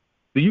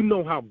 Do you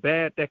know how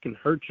bad that can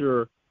hurt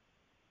your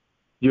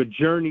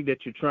journey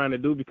that you're trying to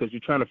do because you're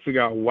trying to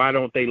figure out why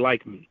don't they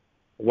like me?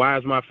 Why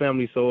is my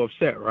family so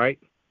upset, right?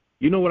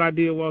 You know what I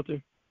did,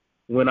 Walter?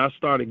 When I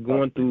started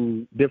going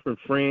through different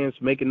friends,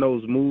 making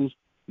those moves,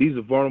 these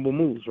are vulnerable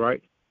moves,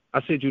 right?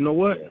 I said, you know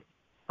what?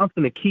 I'm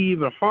going to key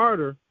even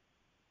harder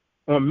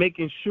on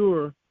making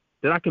sure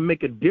that I can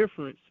make a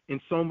difference in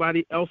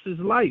somebody else's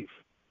life.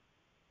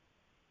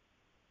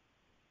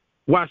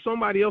 While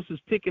somebody else is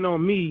picking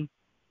on me,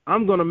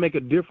 I'm going to make a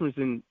difference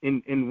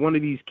in one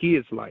of these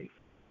kids' life.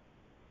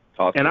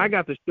 Awesome. And I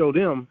got to show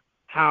them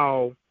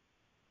how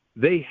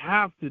they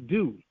have to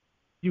do.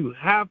 You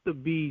have to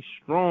be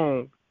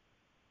strong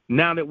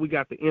now that we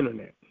got the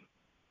internet.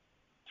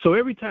 So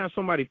every time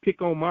somebody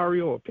pick on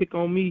Mario or pick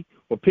on me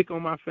or pick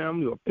on my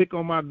family or pick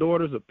on my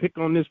daughters or pick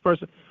on this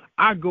person,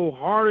 I go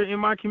harder in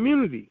my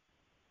community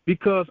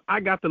because I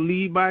got to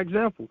lead by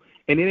example.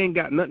 And it ain't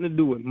got nothing to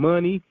do with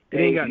money. It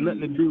ain't got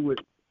nothing to do with,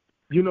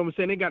 you know what I'm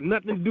saying? It got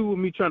nothing to do with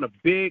me trying to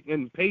beg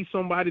and pay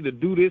somebody to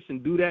do this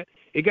and do that.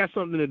 It got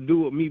something to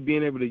do with me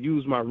being able to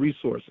use my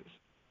resources.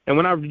 And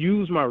when I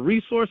use my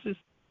resources,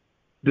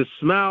 the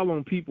smile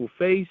on people's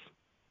face,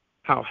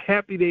 how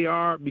happy they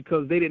are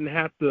because they didn't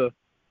have to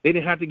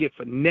get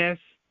finesse.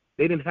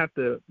 They didn't have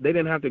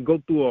to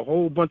go through a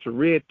whole bunch of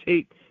red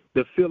tape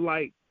to feel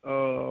like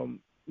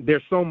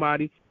they're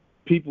somebody.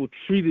 People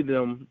treated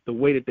them the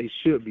way that they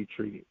should be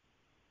treated.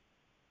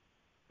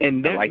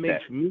 And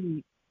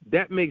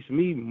that makes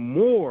me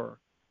more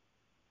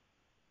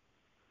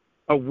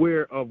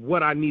aware of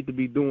what I need to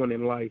be doing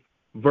in life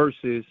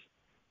versus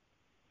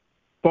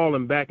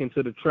falling back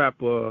into the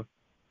trap of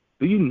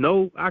Do you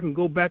know I can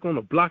go back on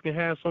the block and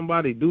have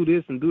somebody do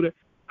this and do that?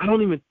 I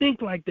don't even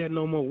think like that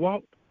no more,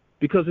 Walt,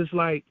 because it's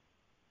like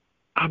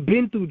I've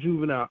been through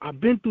juvenile. I've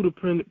been through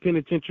the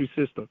penitentiary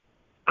system.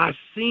 I've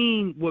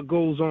seen what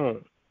goes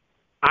on.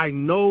 I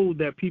know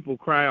that people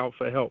cry out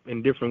for help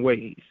in different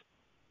ways.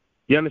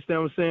 You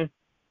understand what I'm saying?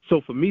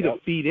 So for me to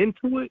feed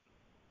into it,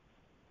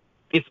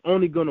 it's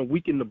only going to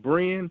weaken the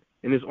brand,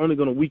 and it's only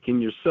going to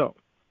weaken yourself.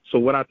 So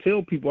what I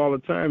tell people all the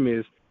time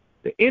is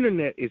the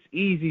internet is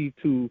easy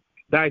to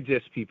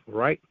digest people,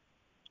 right?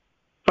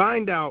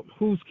 Find out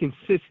who's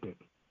consistent.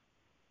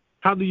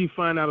 How do you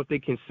find out if they're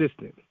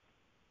consistent?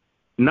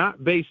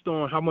 Not based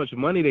on how much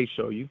money they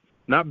show you,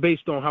 not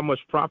based on how much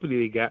property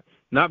they got,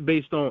 not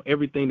based on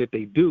everything that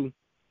they do,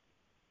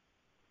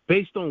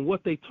 based on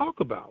what they talk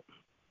about.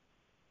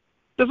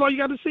 That's all you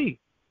got to see.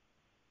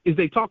 Is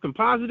they talking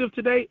positive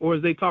today, or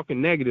is they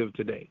talking negative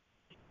today?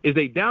 Is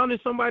they downing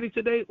somebody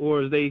today,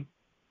 or is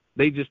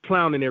they just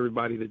clowning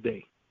everybody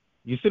today?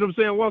 You see what I'm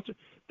saying, Walter?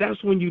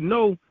 That's when you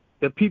know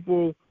that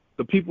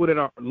the people that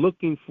are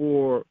looking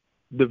for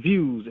the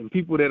views and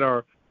people that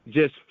are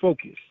just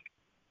focused.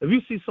 If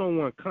you see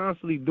someone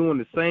constantly doing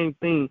the same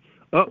thing,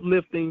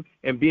 uplifting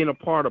and being a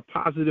part of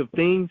positive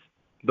things,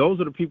 those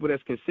are the people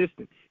that's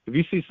consistent. If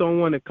you see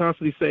someone that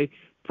constantly say,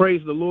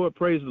 praise the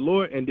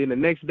Lord, and then the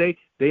next day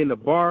they in the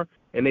bar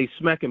and they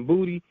smacking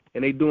booty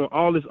and they doing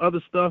all this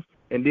other stuff,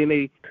 and then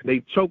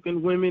they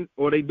choking women,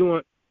 or they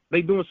doing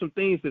some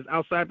things that's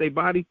outside their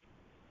body,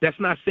 that's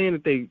not saying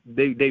that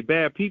they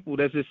bad people.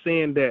 That's just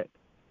saying that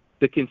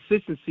the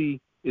consistency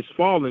is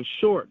falling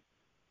short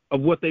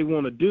of what they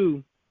want to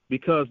do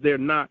because they're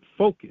not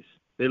focused.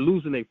 They're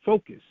losing their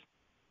focus.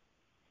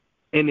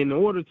 And in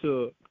order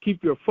to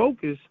keep your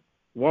focus,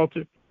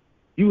 Walter,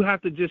 you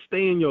have to just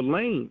stay in your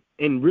lane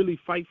and really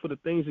fight for the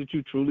things that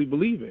you truly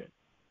believe in.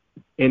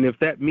 And if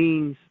that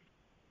means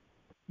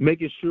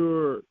making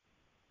sure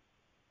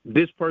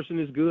this person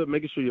is good,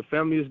 making sure your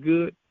family is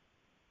good,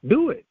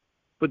 do it.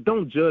 But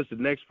don't judge the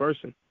next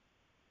person.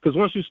 Because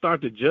once you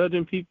start to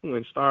judging people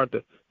and start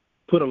to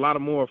put a lot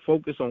of more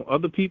focus on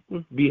other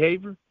people's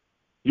behavior,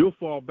 you'll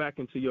fall back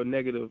into your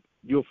negative.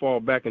 You'll fall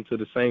back into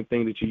the same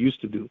thing that you used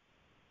to do.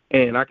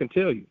 And I can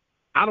tell you,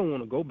 I don't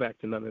want to go back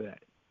to none of that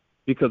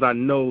because I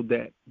know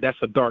that that's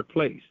a dark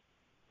place.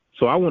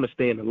 So I want to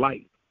stay in the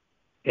light.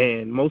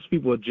 And most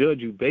people will judge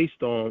you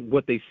based on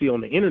what they see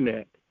on the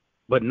internet,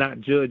 but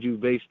not judge you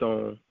based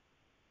on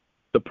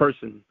the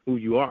person who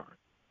you are.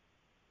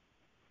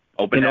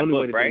 Open that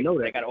book, right?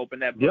 They got to open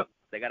that book. Yep.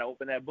 They got to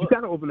open that book. You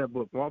got to open that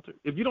book, Walter.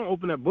 If you don't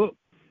open that book,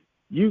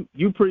 you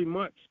pretty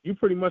much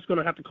going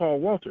to have to call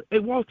Walter. Hey,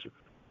 Walter,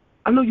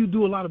 I know you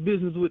do a lot of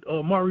business with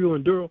Mario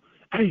and Darryl.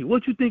 Hey,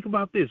 what you think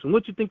about this, and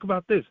what you think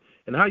about this,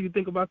 and how you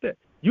think about that?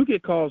 You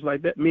get calls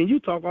like that. Me and you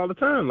talk all the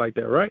time like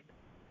that, right?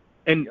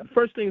 And the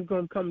first thing that's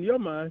going to come to your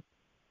mind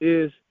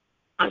is,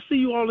 I see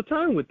you all the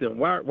time with them.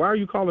 Why are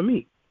you calling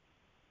me?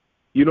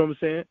 You know what I'm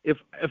saying?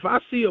 If I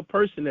see a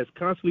person that's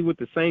constantly with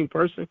the same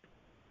person,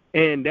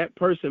 and that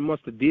person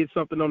must have did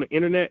something on the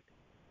internet,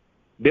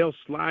 they'll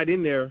slide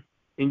in there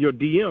in your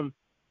DM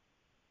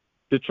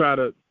to try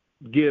to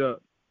get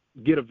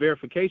a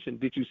verification.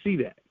 Did you see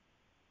that?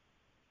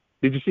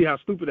 Did you see how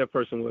stupid that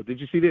person was?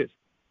 Did you see this?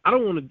 I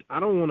don't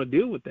want to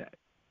deal with that.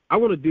 I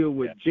want to deal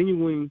with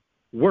genuine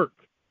work.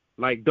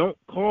 Like, don't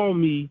call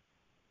me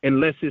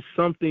unless it's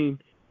something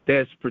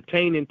that's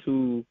pertaining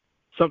to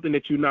something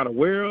that you're not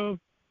aware of.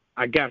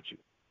 I got you.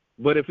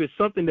 But if it's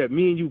something that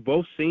me and you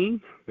both seen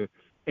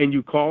and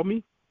you call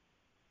me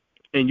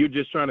and you're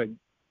just trying to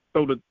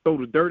throw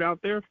the dirt out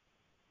there,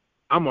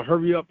 I'm going to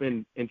hurry up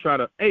and try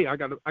to, hey, I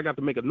got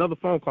to make another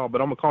phone call,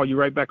 but I'm going to call you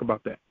right back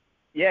about that.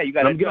 Yeah, you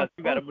got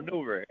to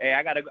maneuver. Hey,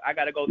 I got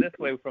to go this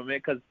way from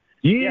it because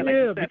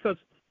because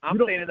I'm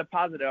staying in the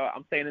positive.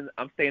 I'm staying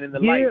in the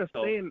light.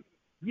 So.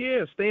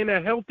 Stay in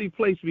that healthy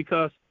place,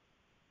 because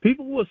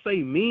people will say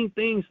mean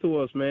things to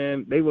us,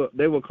 man. They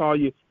will call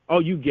you, oh,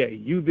 you gay,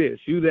 you this,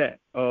 you that.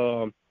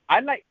 I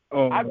like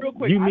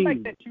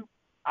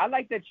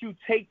that you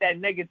take that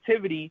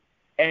negativity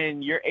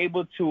and you're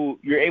able to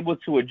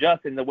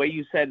adjust in the way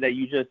you said that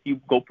you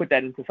go put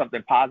that into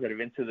something positive,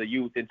 into the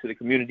youth, into the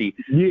community.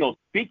 Yeah. So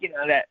speaking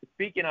on that,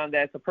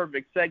 it's a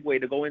perfect segue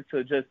to go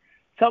into just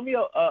tell me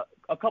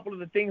a couple of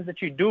the things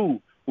that you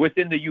do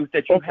within the youth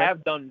that you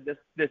have done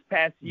this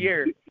past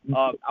year.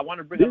 I want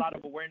to bring a lot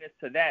of awareness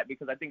to that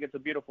because I think it's a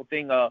beautiful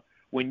thing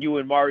when you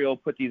and Mario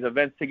put these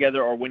events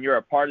together, or when you're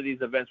a part of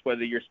these events,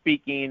 whether you're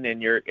speaking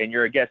and you're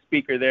a guest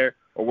speaker there,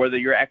 or whether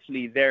you're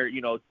actually there,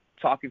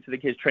 talking to the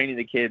kids, training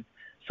the kids.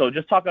 So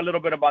just talk a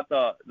little bit about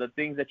the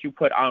things that you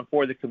put on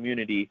for the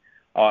community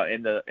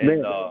and the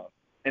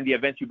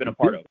events you've been a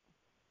part of.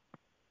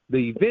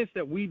 The events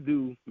that we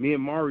do, me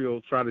and Mario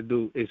try to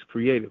do, is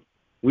creative.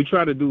 We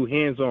try to do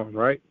hands-on,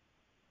 right?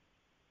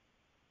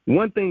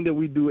 One thing that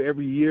we do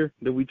every year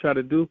that we try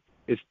to do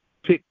is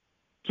pick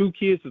 2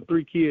 kids to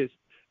 3 kids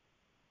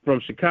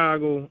from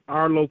Chicago,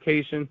 our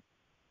location,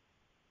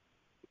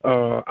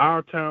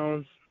 our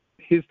towns,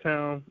 his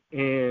town,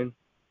 and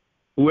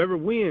whoever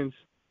wins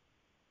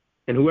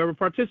and whoever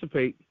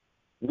participates,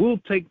 we'll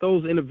take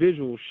those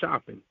individuals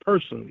shopping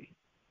personally.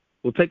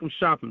 We'll take them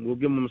shopping. We'll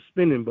give them a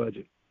spending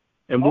budget,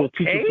 and we'll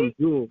teach them some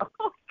jewelry.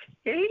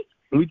 Okay.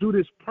 And we do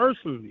this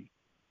personally,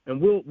 and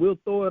we'll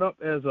throw it up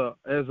as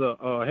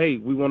a hey,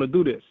 we want to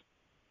do this,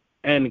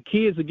 and the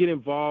kids will get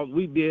involved.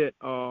 We did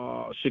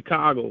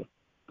Chicago,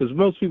 because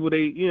most people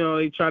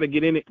they try to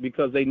get in it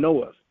because they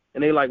know us,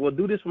 and they like, well,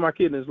 do this for my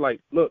kid, and it's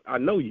like, look, I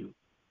know you,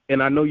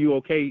 and I know you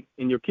okay,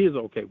 and your kids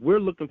are okay. We're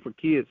looking for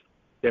kids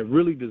that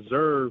really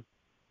deserve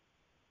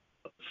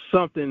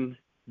something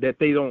that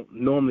they don't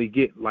normally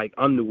get, like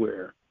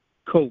underwear,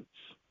 coats,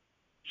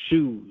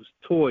 shoes,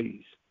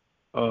 toys,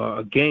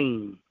 a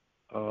game,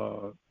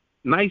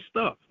 nice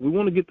stuff. We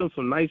want to get them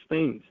some nice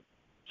things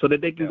so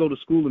that they can go to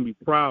school and be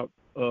proud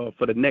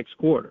for the next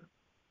quarter.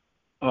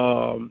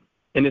 And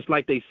it's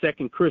like they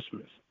second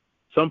Christmas.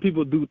 Some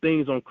people do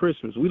things on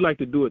Christmas. We like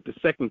to do it the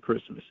second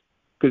Christmas,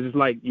 because it's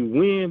like you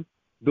win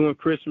during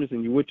Christmas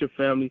and you're with your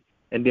family,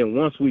 and then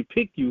once we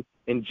pick you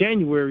in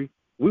January,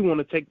 we want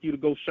to take you to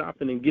go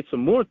shopping and get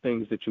some more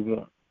things that you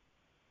want.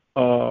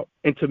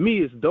 And to me,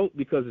 it's dope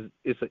because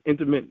it's an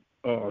intimate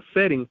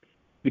setting,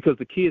 because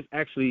the kids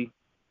actually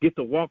get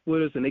to walk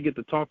with us and they get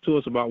to talk to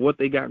us about what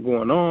they got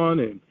going on,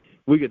 and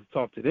we get to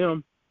talk to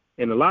them.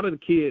 And a lot of the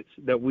kids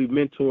that we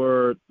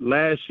mentored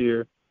last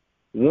year,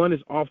 one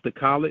is off to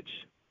college.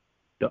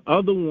 The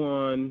other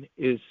one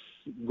is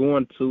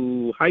going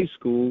to high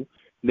school.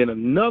 Then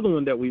another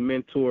one that we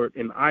mentored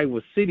in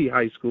Iowa City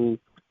High School,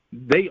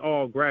 they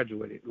all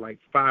graduated, like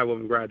 5 of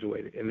them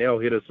graduated, and they'll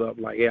hit us up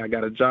like, hey, I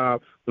got a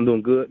job, I'm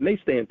doing good, and they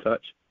stay in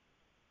touch.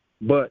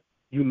 But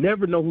you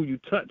never know who you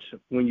touch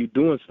when you're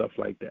doing stuff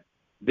like that.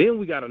 Then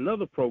we got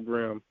another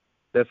program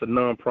that's a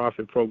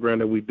nonprofit program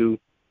that we do,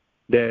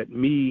 that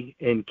me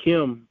and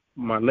Kim,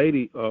 my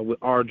lady, with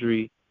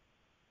RG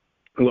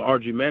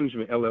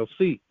Management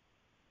LLC,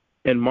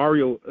 and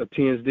Mario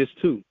attends this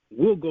too.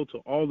 We'll go to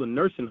all the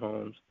nursing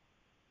homes.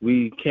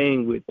 We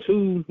came with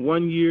 2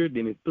 1 year,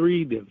 then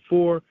 3, then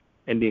 4,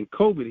 and then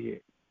COVID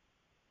hit.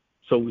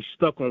 So we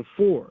stuck on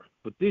 4.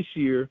 But this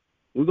year,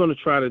 we're going to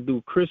try to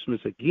do Christmas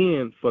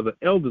again for the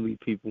elderly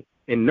people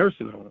in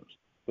nursing homes.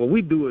 What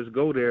we do is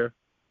go there,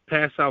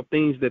 pass out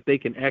things that they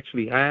can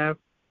actually have,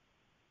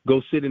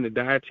 go sit in the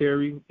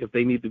dietary. If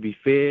they need to be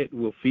fed,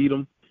 we'll feed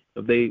them.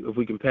 If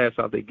we can pass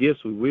out their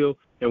gifts, we will,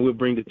 and we'll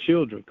bring the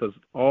children, because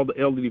all the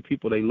elderly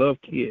people, they love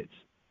kids,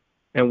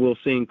 and we'll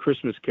sing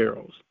Christmas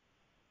carols.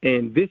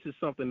 And this is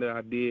something that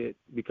I did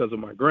because of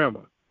my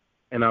grandma.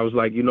 And I was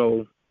like,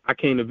 I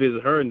came to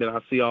visit her, and then I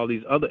see all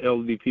these other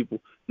elderly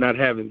people not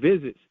having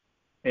visits.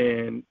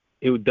 And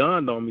it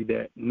dawned on me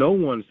that no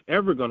one's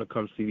ever going to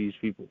come see these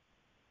people.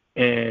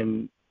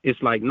 And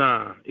it's like,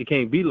 nah, it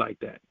can't be like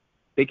that.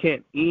 They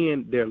can't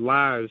end their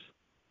lives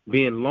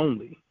being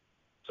lonely.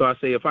 So I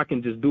say, if I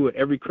can just do it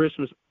every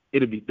Christmas,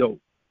 it'll be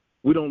dope.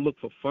 We don't look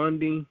for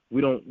funding.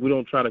 We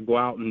don't try to go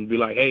out and be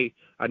like, hey,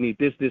 I need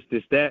this,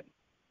 that.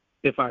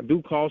 If I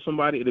do call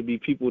somebody, it'll be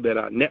people that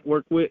I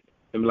network with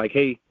and be like,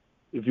 hey,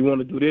 if you want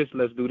to do this,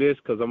 let's do this,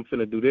 because I'm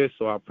finna do this.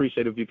 So I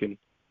appreciate if you can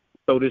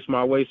throw this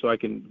my way so I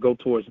can go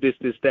towards this,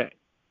 that.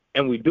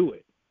 And we do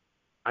it.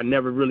 I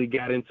never really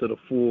got into the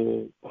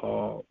full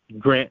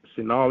grants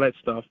and all that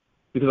stuff,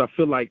 because I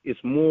feel like it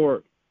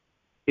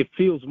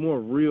feels more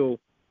real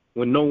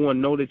when no one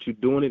know that you're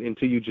doing it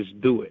until you just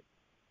do it.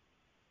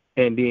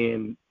 And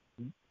then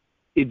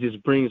it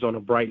just brings on a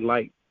bright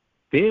light.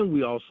 Then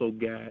we also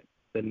got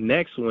the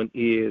next one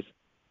is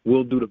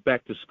we'll do the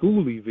back to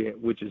school event,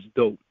 which is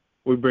dope.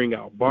 We bring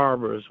out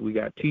barbers, we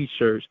got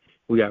T-shirts,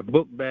 we got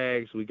book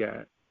bags, we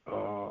got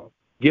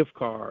gift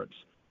cards,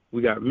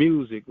 we got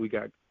music, we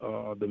got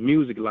the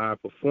music live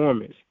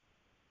performance.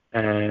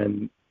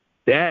 And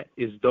that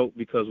is dope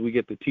because we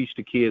get to teach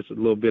the kids a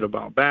little bit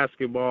about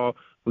basketball.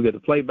 We get to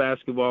play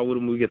basketball with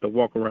them. We get to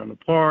walk around the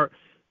park,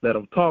 let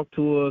them talk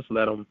to us,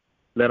 let them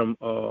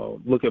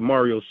look at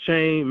Mario's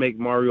chain, make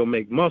Mario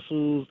make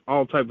muscles,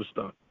 all type of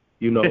stuff.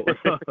 We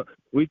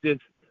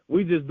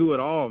just do it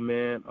all,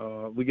 man.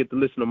 We get to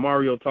listen to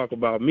Mario talk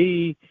about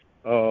me,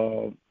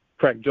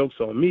 crack jokes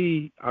on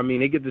me. I mean,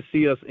 they get to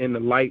see us in the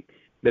light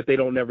that they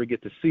don't ever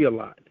get to see a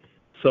lot.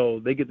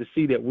 So they get to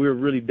see that we're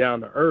really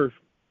down to earth.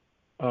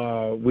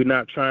 We're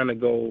not trying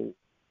to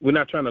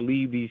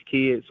leave these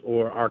kids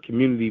or our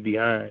community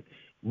behind,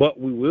 but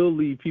we will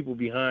leave people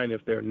behind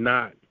if they're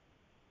not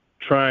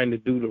trying to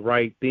do the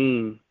right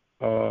thing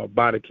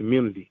by the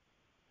community.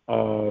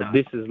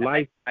 This is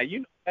life.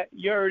 You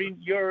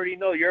already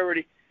know.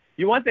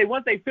 Once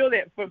they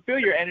feel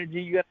your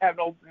energy, you have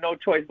no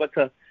choice but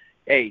to,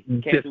 hey,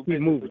 you can't just do keep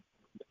moving.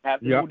 You have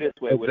to move this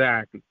way.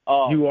 Exactly.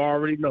 You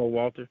already know,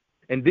 Walter.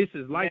 And This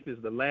Is Life is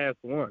the last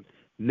one.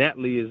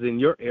 Natalie is in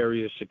your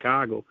area,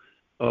 Chicago,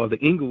 the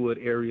Inglewood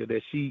area,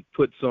 that she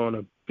puts on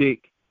a big,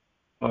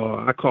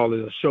 I call it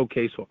a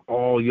showcase for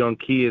all young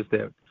kids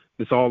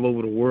that's all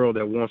over the world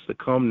that wants to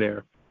come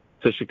there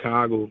to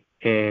Chicago.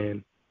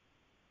 And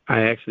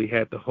I actually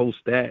had to host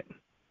that.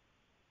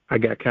 I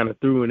got kind of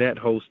through in that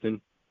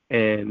hosting,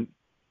 and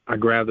I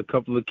grabbed a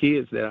couple of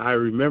kids that I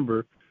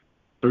remember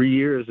 3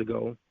 years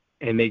ago,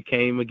 and they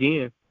came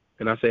again.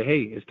 and I say,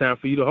 hey, it's time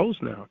for you to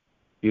host now.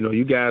 You know,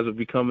 you guys are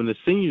becoming the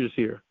seniors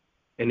here.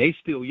 And they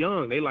still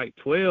young. They like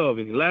 12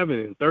 and 11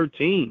 and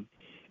 13.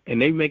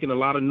 And they making a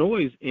lot of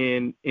noise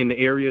in the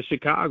area of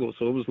Chicago.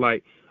 So it was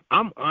like,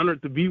 I'm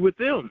honored to be with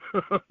them.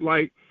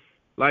 like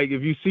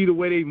if you see the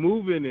way they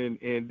moving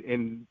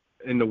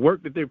and the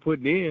work that they're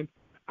putting in,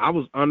 I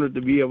was honored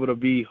to be able to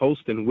be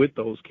hosting with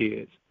those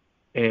kids.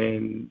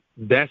 And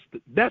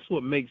that's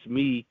what makes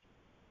me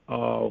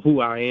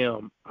who I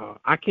am.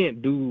 I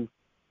can't do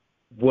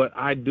what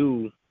I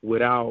do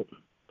without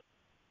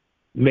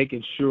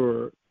making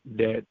sure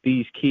that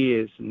these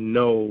kids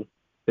know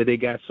that they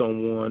got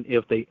someone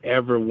if they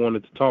ever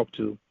wanted to talk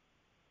to,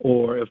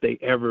 or if they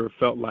ever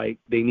felt like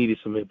they needed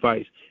some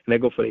advice. And they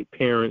go for their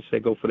parents, they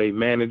go for their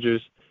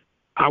managers.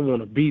 I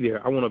want to be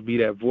there. I want to be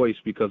that voice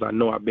because I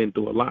know I've been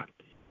through a lot.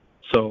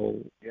 So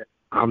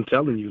I'm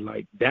telling you,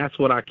 like, that's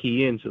what I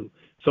key into.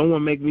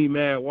 Someone make me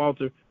mad,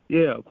 Walter,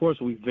 yeah, of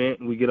course we vent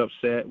and we get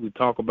upset, we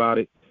talk about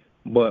it.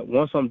 But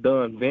once I'm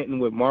done venting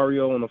with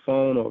Mario on the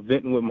phone, or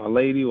venting with my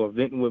lady, or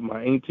venting with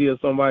my auntie or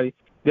somebody,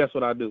 guess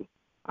what I do?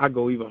 I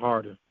go even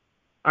harder.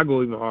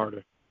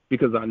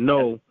 Because I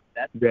know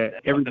that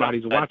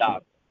everybody's watching.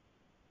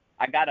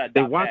 I gotta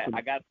adopt that.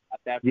 I gotta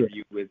adopt that for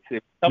you. You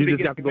just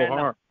have to go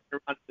hard.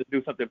 To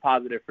do something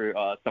positive for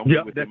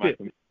someone within my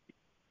community.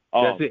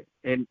 That's it.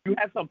 And you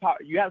have some power.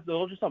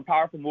 Those are some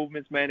powerful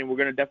movements, man. And we're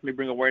gonna definitely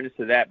bring awareness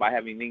to that by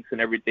having links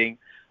and everything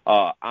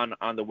on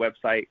the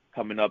website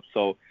coming up.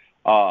 So.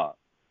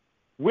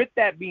 With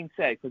that being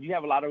said, because you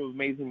have a lot of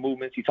amazing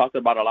movements, you talked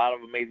about a lot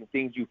of amazing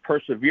things, you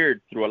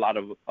persevered through a lot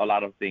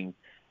of things.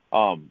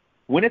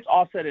 When it's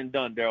all said and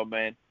done, Darryl,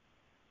 man,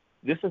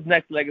 this is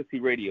Next Legacy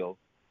Radio.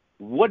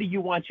 What do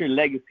you want your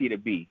legacy to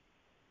be?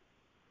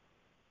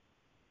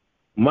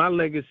 My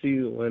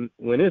legacy, when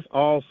it's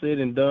all said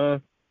and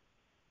done,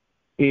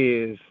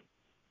 is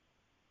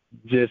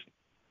just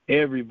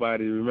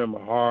everybody remember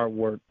hard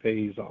work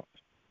pays off.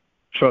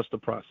 Trust the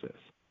process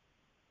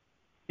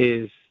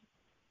is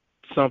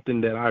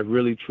something that I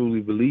really,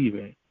 truly believe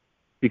in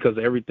because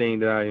of everything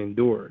that I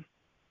endured.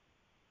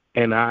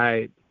 And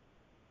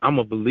I'm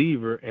a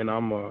believer, and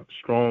I'm a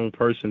strong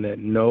person that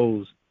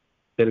knows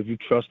that if you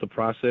trust the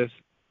process,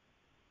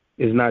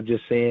 it's not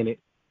just saying it,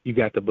 you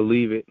got to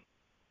believe it.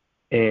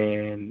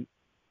 And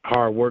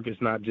hard work is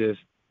not just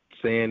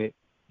saying it,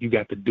 you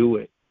got to do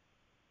it.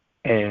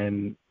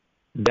 And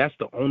that's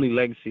the only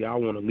legacy I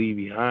want to leave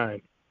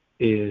behind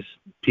is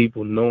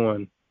people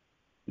knowing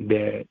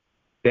that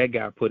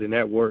guy put in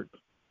that work.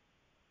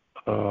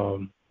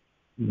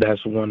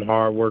 That's one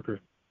hard worker.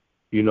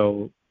 You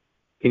know,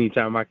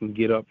 anytime I can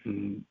get up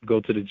and go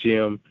to the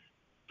gym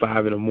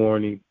 5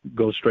 a.m,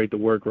 go straight to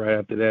work right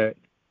after that,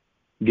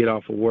 get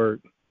off of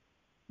work,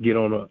 get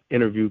on an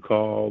interview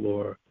call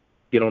or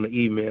get on the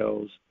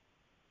emails,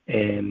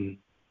 and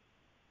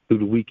through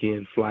the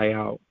weekend fly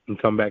out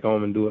and come back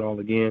home and do it all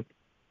again.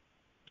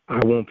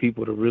 I want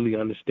people to really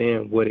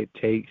understand what it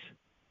takes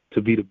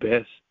to be the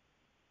best,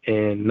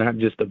 and not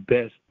just the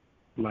best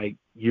like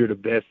you're the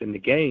best in the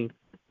game,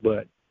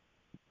 but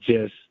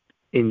just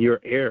in your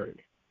area,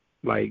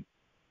 like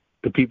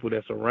the people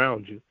that's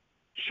around you,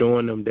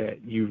 showing them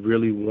that you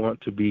really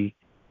want to be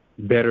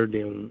better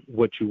than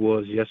what you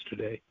was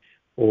yesterday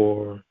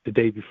or the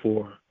day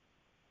before.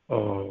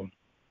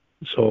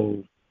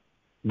 So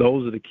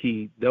those are the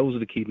key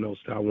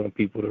notes that I want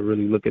people to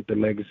really look at the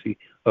legacy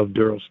of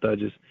Darryl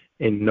Stuggis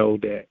and know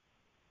that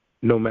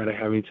no matter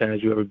how many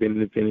times you've ever been in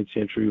the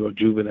penitentiary or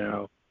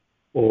juvenile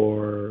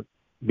or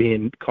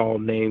being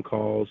called name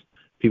calls,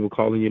 people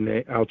calling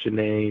you out your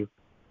name,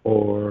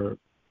 or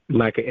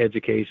lack of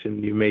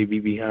education, you may be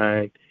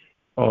behind,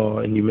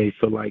 and you may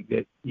feel like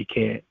that you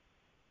can't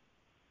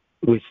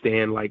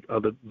withstand like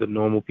the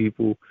normal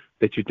people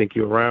that you think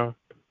you're around.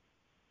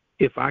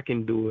 If I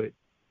can do it,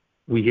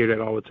 we hear that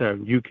all the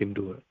time, you can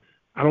do it.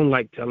 I don't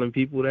like telling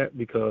people that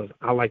because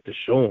I like to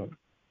show them.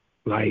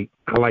 Like,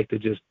 I like to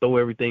just throw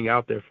everything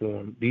out there for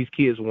them. These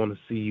kids want to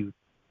see you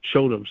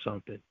show them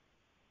something.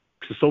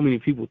 So many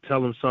people tell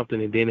them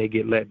something and then they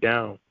get let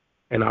down.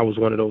 And I was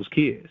one of those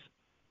kids.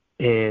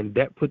 And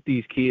that put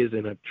these kids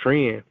in a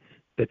trend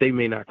that they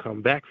may not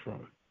come back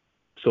from.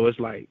 So it's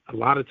like a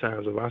lot of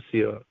times if I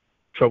see a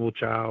troubled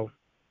child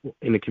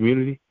in the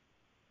community,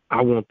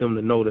 I want them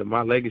to know that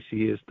my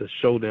legacy is to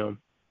show them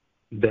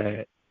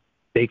that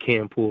they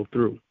can pull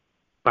through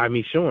by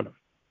me showing them.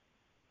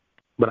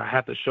 But I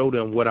have to show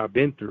them what I've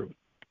been through.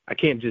 I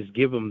can't just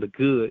give them the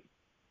good.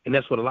 And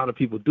that's what a lot of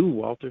people do,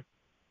 Walter.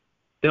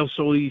 They'll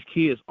show these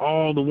kids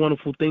all the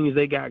wonderful things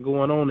they got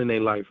going on in their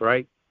life,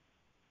 right?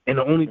 And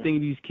the only thing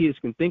these kids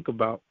can think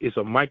about is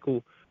a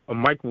microwave,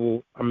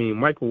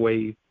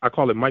 I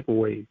call it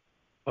microwave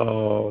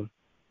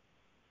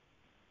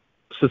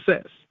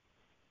success.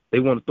 They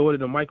want to throw it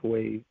in the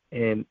microwave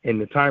and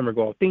the timer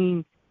go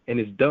ding and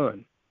it's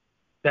done.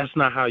 That's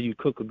not how you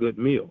cook a good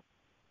meal.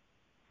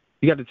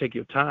 You got to take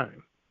your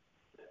time.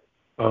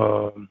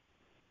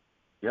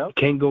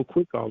 Can't go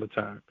quick all the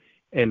time.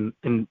 And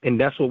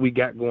that's what we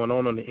got going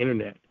on the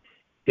internet.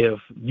 If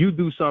you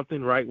do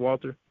something right,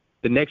 Walter,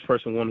 the next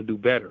person want to do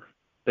better.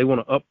 They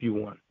want to up you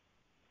one.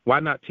 Why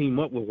not team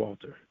up with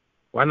Walter?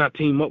 Why not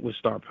team up with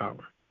Star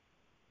Power?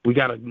 We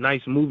got a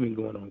nice movement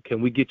going on.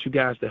 Can we get you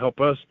guys to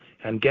help us?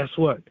 And guess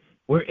what?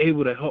 We're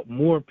able to help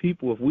more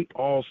people if we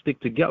all stick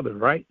together,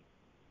 right?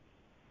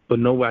 But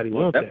nobody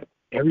wants that.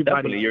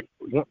 Everybody, your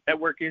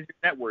network is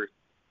your net worth.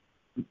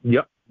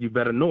 Yep, you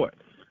better know it.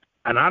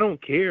 And I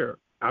don't care.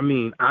 I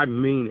mean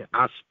it.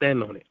 I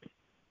stand on it.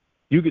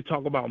 You could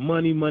talk about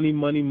money, and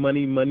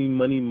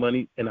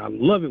I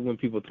love it when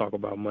people talk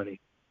about money,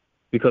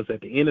 because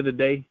at the end of the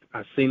day,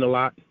 I've seen a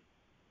lot,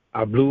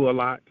 I blew a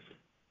lot,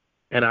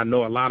 and I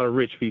know a lot of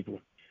rich people,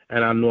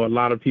 and I know a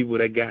lot of people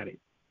that got it.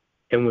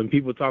 And when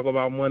people talk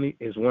about money,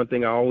 it's one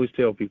thing I always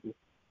tell people: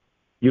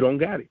 you don't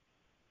got it.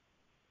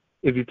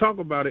 If you talk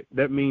about it,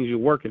 that means you're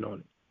working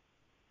on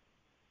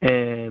it.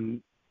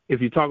 And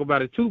if you talk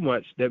about it too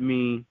much, that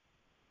means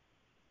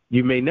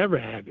you may never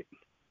have it.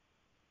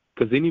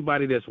 Because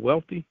anybody that's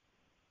wealthy,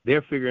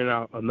 they're figuring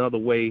out another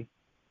way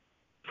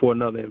for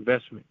another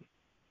investment.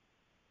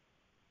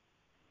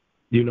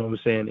 You know what I'm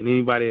saying? And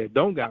anybody that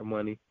don't got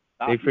money,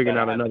 they're figuring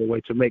out another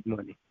way to make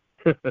money.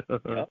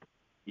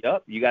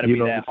 Yep. You got to be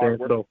that hard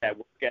work, that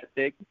work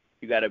ethic.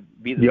 You got to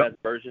be the best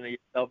version of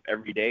yourself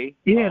every day.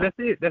 Yeah, that's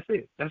it.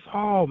 That's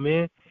all,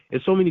 man.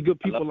 And so many good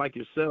people like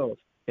yourselves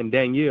and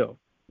Danielle.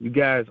 You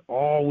guys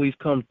always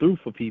come through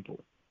for people.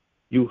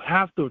 You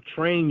have to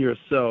train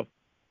yourself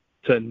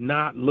to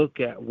not look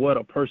at what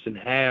a person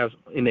has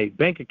in a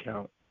bank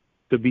account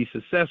to be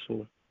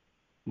successful,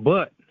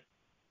 but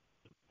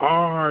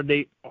are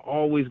they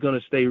always going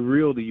to stay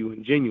real to you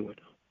and genuine?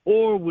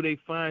 Or will they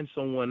find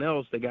someone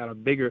else that got a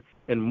bigger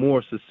and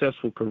more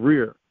successful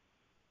career?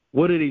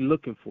 What are they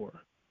looking for?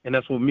 And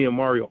that's what me and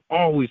Mario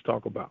always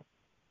talk about.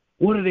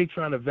 What are they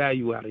trying to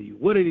value out of you?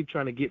 What are they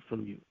trying to get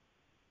from you?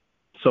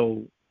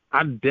 So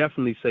I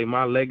definitely say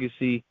my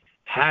legacy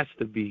has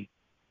to be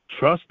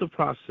trust the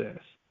process,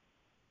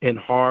 and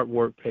hard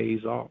work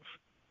pays off.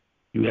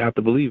 You have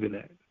to believe in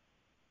that.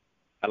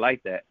 I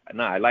like that.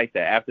 No, I like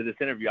that. After this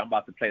interview, I'm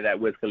about to play that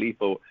Wiz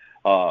Khalifa,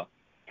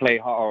 play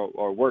hard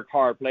or work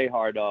hard, play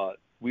hard.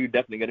 We're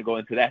definitely gonna go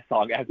into that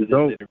song after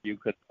this interview.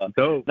 Cause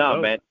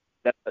man,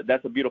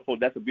 that's a beautiful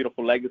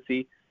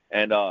legacy,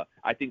 and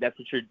I think that's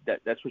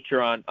what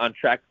you're on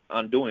track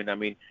on doing. I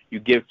mean, you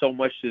give so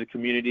much to the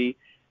community.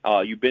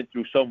 You've been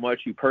through so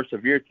much. You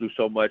persevered through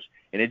so much,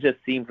 and it just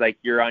seems like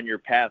you're on your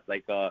path.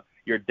 Like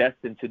you're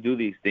destined to do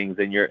these things,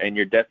 and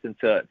you're destined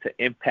to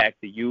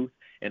impact the youth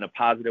in a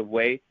positive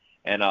way.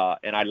 And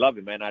I love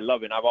it, man. I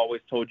love it. And I've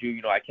always told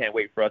you, I can't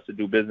wait for us to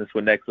do business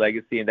with Next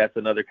Legacy, and that's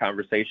another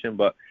conversation.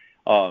 But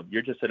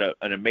you're just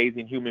an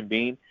amazing human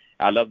being.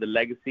 I love the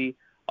legacy.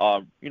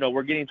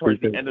 We're getting towards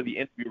the end of the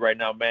interview right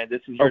now, man.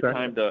 This is your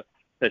time to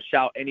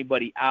shout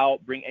anybody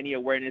out, bring any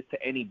awareness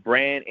to any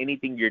brand,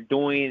 anything you're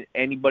doing,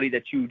 anybody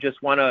that you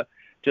just want to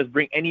just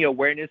bring any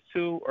awareness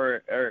to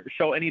or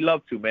show any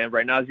love to, man.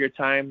 Right now is your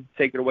time.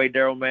 Take it away,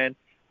 Darryl, man.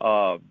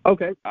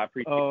 Okay. I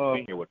appreciate you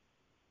being here with us.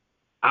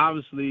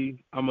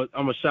 Obviously, I'm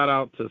a shout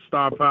out to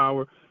Star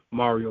Power,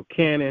 Mario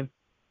Cannon,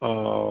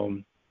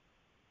 Tony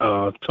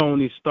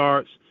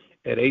Starks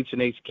at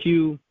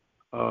H&HQ,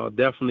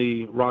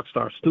 definitely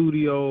Rockstar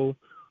Studio,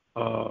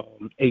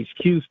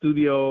 HQ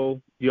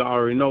Studio. You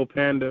already know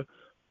Panda.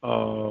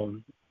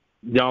 Y'all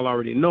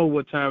already know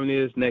what time it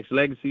is. Next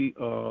Legacy.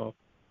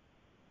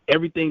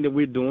 Everything that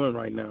we're doing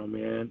right now,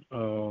 man.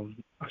 A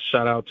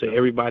shout out to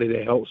everybody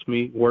that helps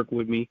me, work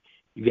with me.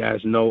 You guys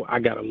know I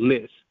got a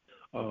list.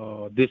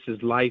 This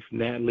is Life,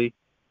 Natalie,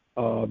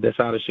 that's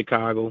out of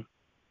Chicago.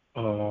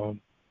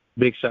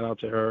 Big shout out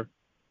to her.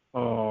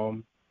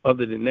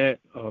 Other than that,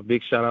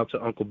 big shout out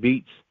to Uncle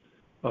Beats,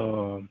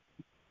 Bo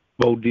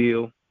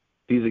Deal.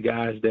 These are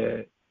guys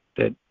that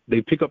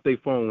they pick up their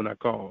phone when I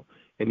call,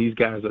 and these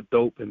guys are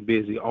dope and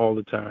busy all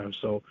the time.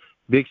 So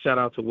big shout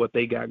out to what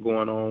they got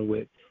going on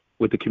with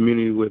the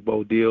community with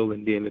Bo Deal,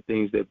 and then the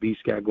things that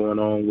Beast got going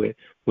on with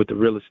the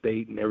real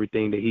estate and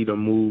everything that he done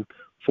moved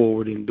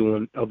forward and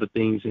doing other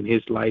things in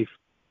his life.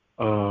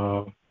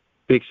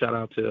 Big shout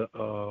out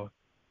to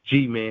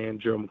G-Man,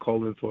 Gerald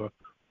McCollum, for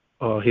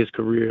his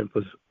career in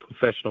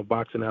professional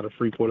boxing out of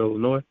Freeport,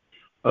 Illinois.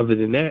 Other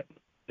than that,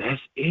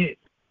 that's it.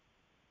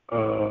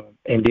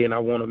 And then I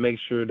want to make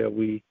sure that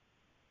we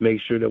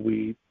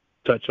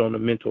touch on the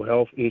mental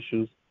health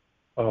issues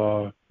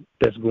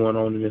that's going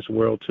on in this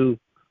world too.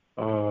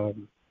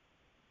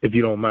 If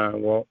you don't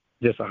mind, Walt,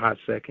 just a hot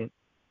second.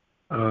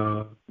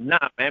 Nah,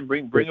 man,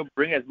 bring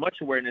as much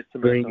awareness to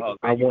mental health.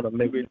 I want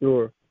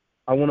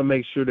to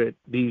make sure that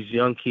these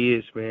young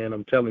kids, man,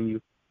 I'm telling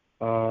you,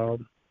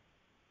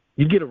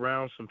 you get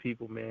around some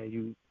people, man,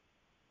 you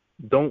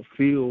don't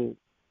feel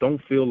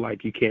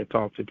like you can't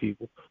talk to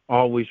people.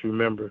 Always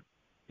remember,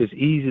 it's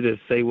easy to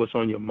say what's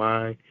on your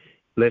mind,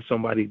 let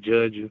somebody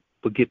judge you,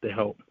 but get the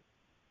help.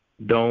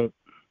 Do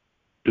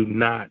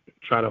not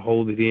try to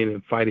hold it in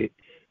and fight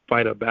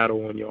a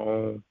battle on your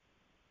own.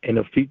 And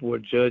if people are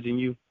judging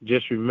you,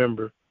 just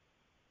remember,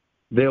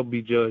 they'll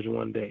be judged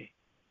one day.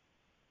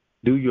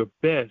 Do your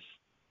best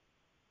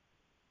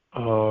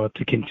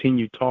to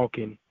continue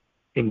talking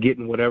and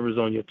getting whatever's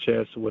on your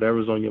chest,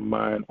 whatever's on your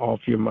mind, off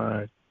your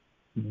mind.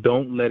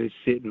 Don't let it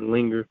sit and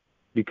linger,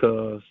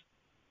 because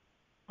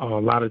a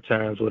lot of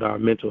times with our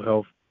mental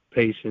health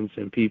patients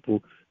and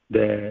people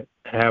that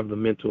have the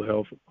mental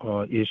health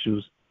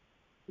issues,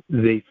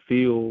 they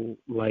feel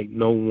like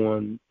no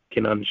one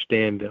can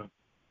understand them.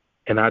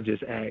 And I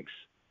just ask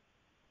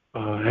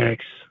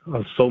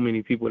so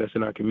many people that's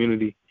in our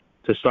community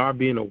to start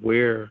being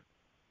aware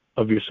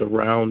of your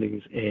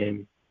surroundings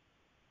and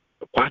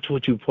watch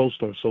what you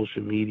post on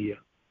social media.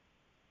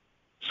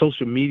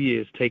 Social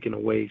media is taking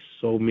away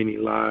so many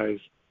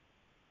lives,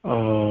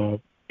 and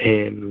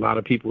a lot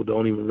of people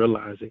don't even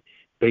realize it,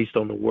 based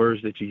on the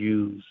words that you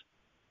use,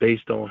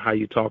 based on how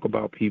you talk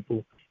about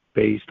people,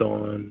 based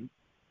on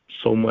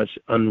so much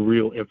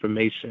unreal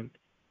information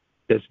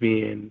that's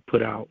being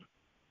put out.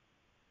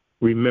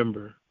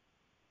 Remember,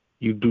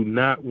 you do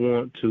not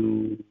want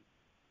to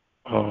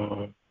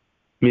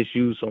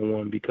misuse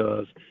someone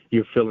because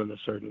you're feeling a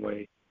certain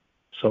way.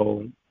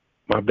 So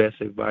my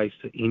best advice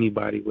to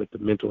anybody with the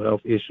mental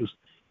health issues,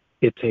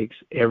 it takes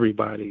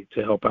everybody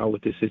to help out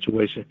with this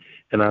situation.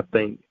 And I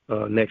thank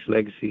Next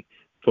Legacy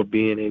for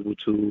being able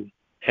to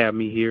have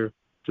me here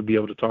to be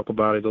able to talk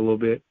about it a little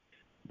bit.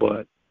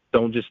 But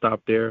don't just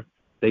stop there.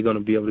 They're going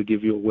to be able to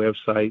give you a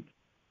website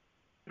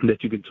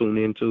that you can tune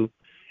into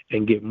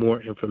and get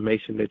more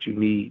information that you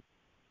need.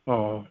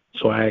 So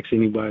I ask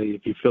anybody,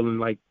 if you're feeling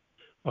like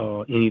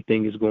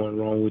anything is going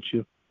wrong with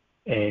you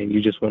and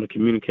you just want to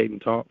communicate and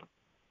talk,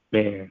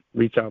 man,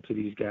 reach out to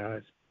these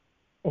guys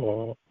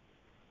or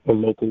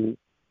local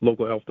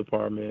health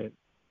department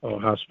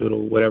or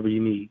hospital, whatever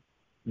you need.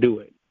 Do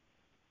it.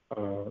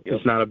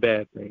 It's not a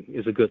bad thing.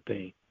 It's a good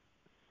thing.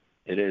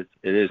 It is.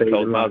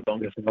 Closed mouths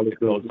don't get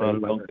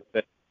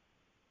fed.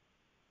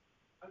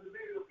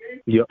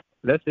 Yep,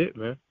 that's it,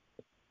 man.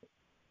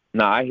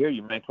 No, I hear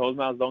you, man. Closed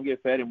mouths don't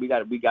get fed, and we got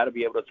to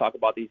be able to talk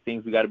about these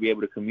things. We got to be able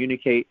to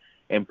communicate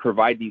and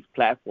provide these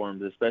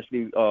platforms,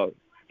 especially not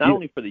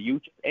only for the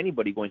youth,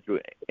 anybody going through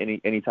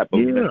any type of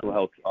mental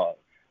health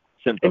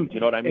symptoms.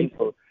 You know what I mean?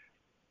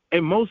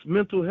 And most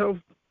mental health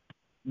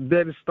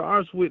that it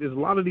starts with is a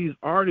lot of these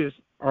artists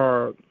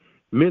are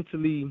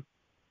mentally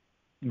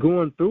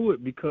going through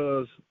it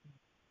because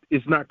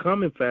it's not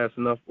coming fast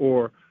enough,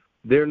 or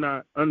they're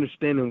not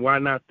understanding why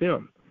not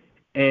them.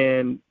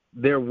 And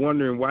they're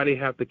wondering why they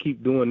have to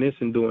keep doing this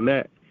and doing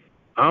that.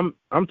 I'm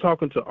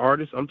talking to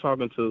artists. I'm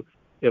talking to,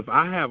 if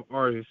I have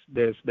artists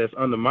that's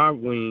under my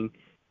wing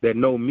that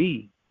know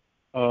me,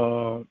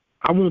 I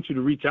want you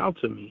to reach out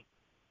to me.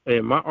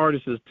 And my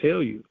artists will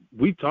tell you,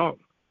 we talk.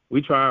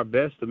 We try our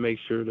best to make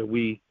sure that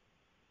we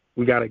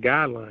got a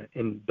guideline.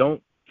 And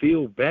don't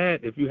feel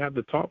bad if you have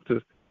to talk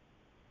to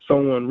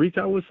someone. Reach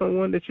out with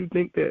someone that you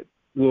think that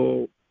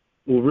will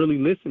really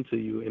listen to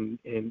you,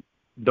 and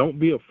don't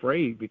be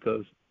afraid,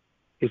 because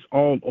it's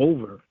all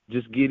over.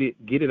 Just get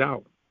it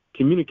out.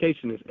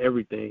 Communication is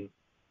everything,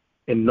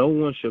 and no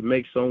one should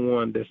make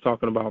someone that's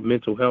talking about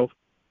mental health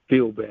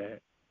feel bad.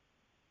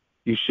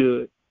 You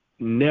should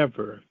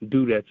never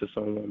do that to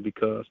someone,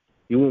 because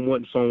you wouldn't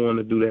want someone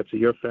to do that to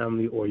your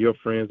family or your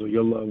friends or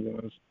your loved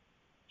ones.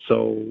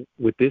 So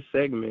with this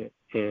segment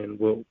and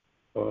what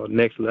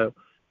Next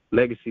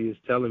Legacy is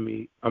telling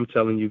me, I'm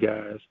telling you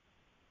guys,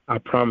 I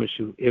promise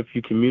you, if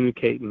you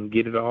communicate and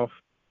get it off,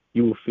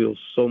 you will feel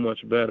so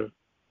much better,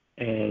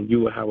 and you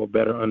will have a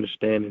better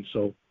understanding.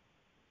 So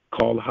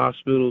call the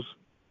hospitals,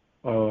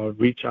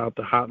 reach out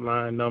to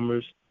hotline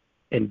numbers,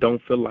 and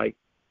don't feel like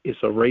it's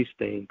a race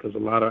thing, because a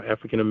lot of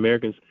African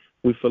Americans,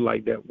 we feel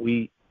like that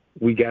we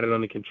got it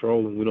under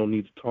control and we don't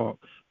need to talk.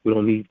 We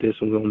don't need this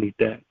and we don't need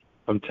that.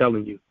 I'm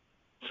telling you,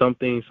 some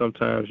things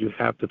sometimes you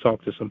have to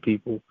talk to some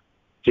people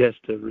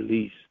just to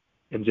release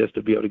and just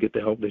to be able to get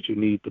the help that you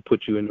need to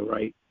put you in the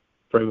right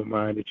frame of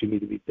mind that you need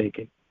to be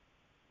thinking.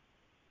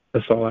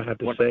 That's all I have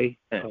to say.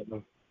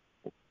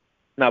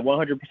 Now,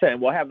 100%.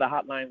 We'll have the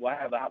hotline. We'll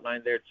have the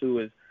hotline there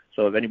too.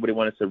 So if anybody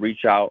wants to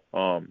reach out,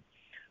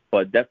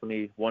 but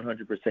definitely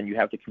 100%, you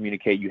have to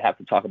communicate. You have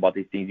to talk about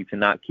these things. You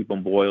cannot keep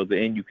them boiled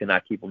in. You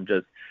cannot keep them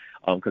just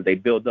because they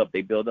build up,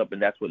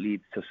 and that's what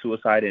leads to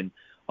suicide. And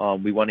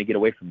we want to get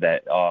away from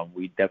that.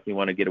 We definitely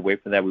want to get away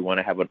from that. We want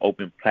to have an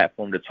open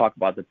platform to talk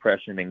about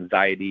depression,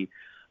 anxiety,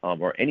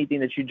 or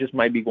anything that you just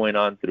might be going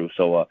on through.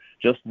 So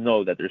just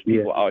know that there's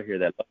people out here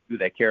that love you,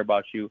 that care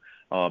about you,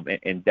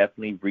 and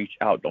definitely reach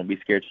out. Don't be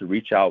scared to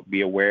reach out.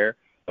 Be aware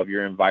of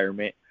your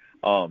environment.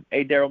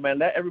 Hey, Darryl, man,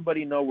 let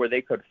everybody know where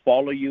they could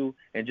follow you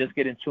and just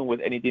get in tune with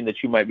anything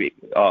that you might be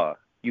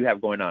you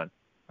have going on.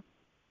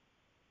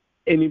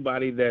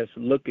 Anybody that's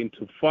looking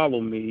to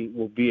follow me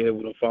will be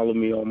able to follow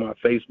me on my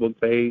Facebook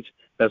page.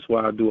 That's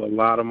where I do a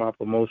lot of my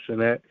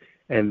promotion at,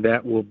 and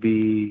that will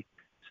be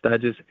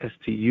Stuggis,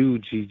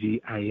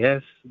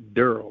 S2e10,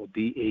 Darryl,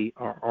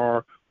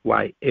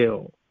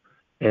 Darryl,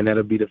 and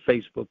that'll be the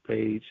Facebook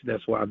page.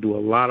 That's where I do a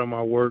lot of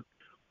my work.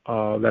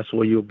 That's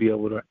where you'll be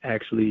able to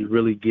actually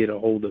really get a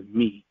hold of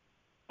me,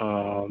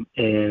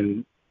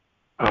 and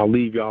I'll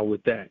leave y'all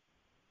with that.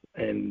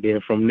 And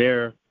then from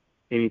there,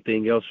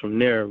 anything else from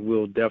there,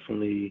 we'll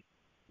definitely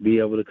be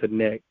able to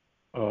connect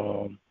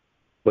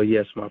But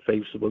yes, my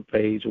Facebook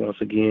page once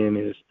again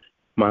is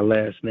my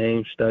last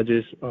name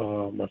Stuggis,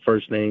 my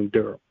first name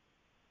Darryl.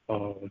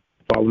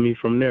 Follow me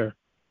from there,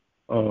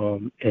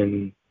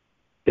 and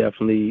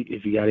definitely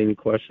if you got any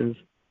questions,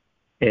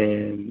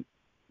 and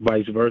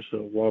vice versa.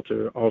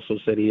 Walter also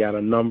said he had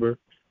a number.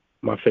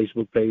 My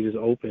Facebook page is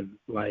open,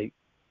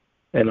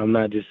 and I'm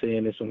not just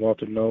saying this and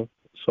Walter know.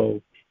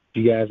 So if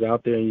you guys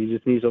out there and you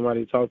just need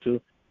somebody to talk to,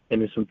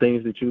 and there's some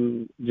things that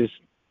you just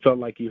felt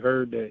like you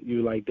heard that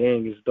you're like,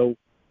 dang, it's dope,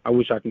 I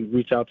wish I could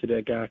reach out to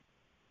that guy,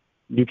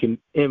 you can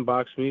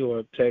inbox me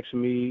or text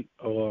me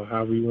or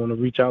however you want to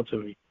reach out to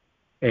me.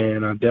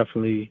 And I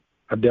definitely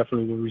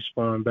will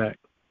respond back.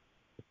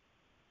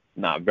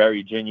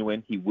 Very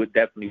genuine. He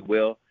definitely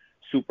will.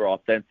 Super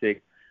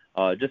authentic.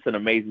 Just an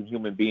amazing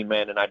human being,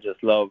 man. And I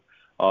just love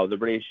the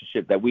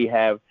relationship that we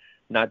have,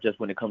 not just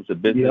when it comes to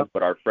business,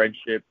 but our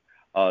friendship.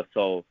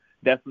 So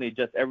definitely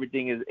just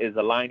everything is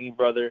aligning,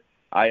 brother.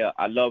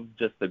 I love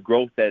just the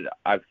growth that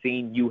I've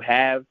seen you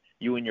have,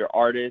 you and your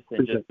artists,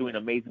 and just doing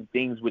amazing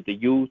things with the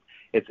youth.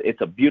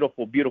 It's a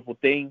beautiful, beautiful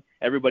thing.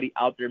 Everybody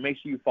out there, make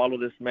sure you follow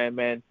this man.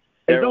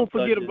 And don't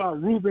forget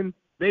about Ruben,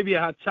 Baby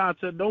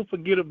Hachata. Don't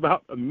forget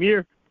about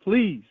Amir,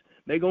 please.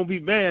 They're going to be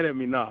mad at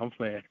me. No, I'm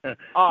playing. They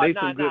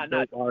some good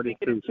dope artists,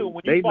 too.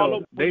 They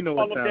know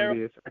what time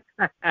it is.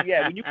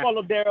 Yeah, when you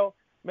follow Darryl,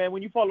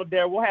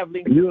 we'll have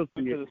links to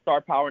the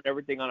Star Power and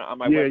everything on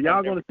my website. Yeah,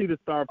 y'all going to see the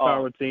Star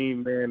Power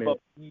team, man.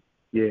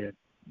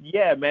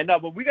 Yeah, man. No,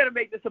 but we got to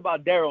make this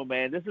about Darryl,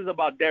 man. This is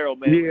about Darryl,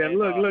 man. Yeah,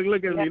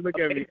 look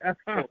at me.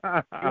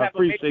 I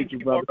appreciate you,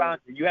 brother.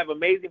 You have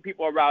amazing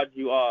people around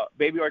you.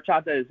 Baby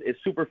Horchata is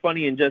super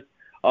funny and just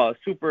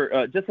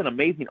just an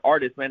amazing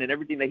artist, man, and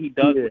everything that he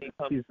does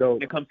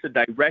when it comes to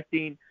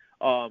directing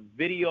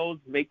videos,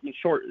 making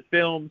short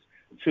films,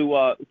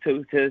 to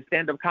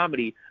stand-up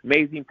comedy.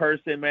 Amazing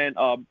person, man.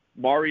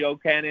 Mario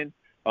Cannon,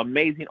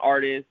 amazing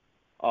artist,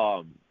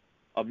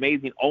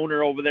 amazing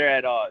owner over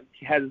there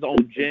he has his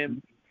own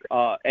gym.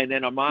 And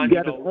then Amani,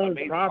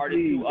 amazing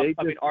artist,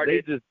 upcoming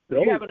artist.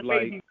 You have an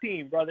amazing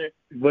team, brother.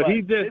 But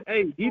he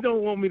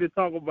don't want me to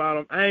talk about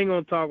him. I ain't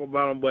gonna talk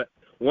about him. But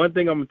one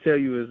thing I'm gonna tell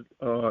you is,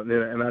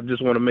 and I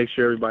just want to make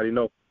sure everybody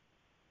know,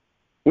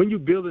 when you're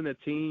building a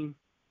team,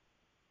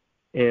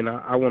 and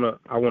I wanna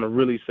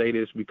really say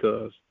this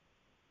because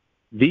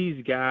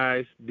these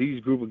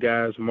group of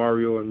guys,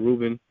 Mario and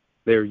Ruben,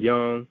 they're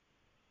young,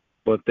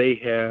 but they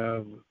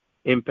have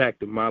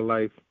impacted my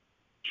life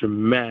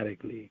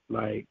dramatically,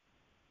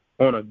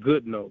 on a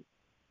good note.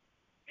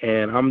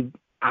 And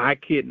I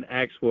couldn't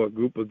ask for a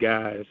group of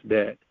guys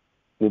that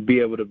will be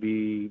able to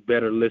be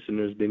better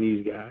listeners than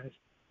these guys.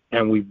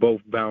 And we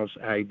both bounce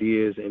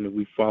ideas and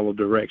we follow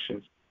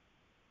directions.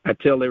 I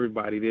tell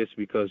everybody this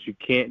because you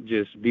can't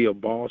just be a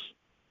boss.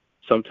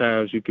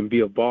 Sometimes you can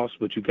be a boss,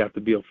 but you got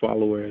to be a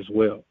follower as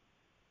well.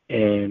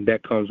 And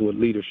that comes with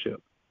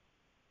leadership.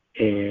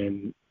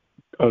 And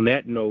on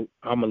that note,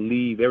 I'm going to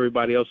leave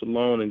everybody else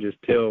alone and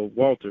just tell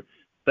Walter,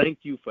 thank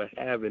you for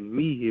having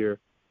me here,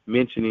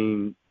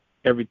 mentioning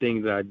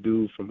everything that I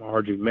do, from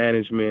RG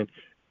management,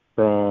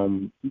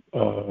 from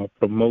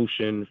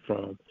promotion,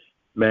 from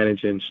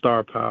managing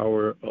Star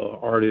Power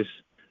artists,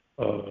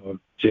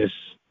 just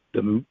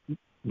the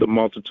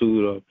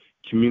multitude of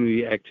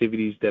community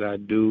activities that I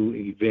do,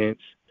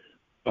 events,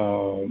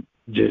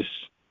 just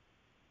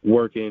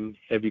working,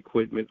 heavy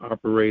equipment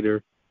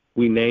operator,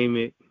 we name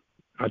it,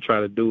 I try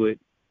to do it,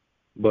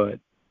 but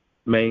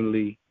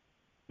mainly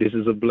this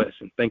is a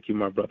blessing. Thank you,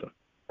 my brother.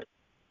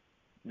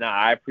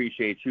 I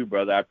appreciate you,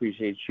 brother. I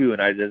appreciate you,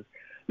 and I just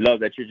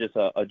love that you're just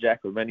a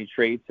jack of many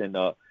traits, and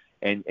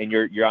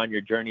you're on your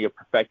journey of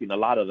perfecting a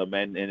lot of them,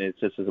 and it's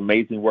just an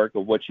amazing work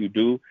of what you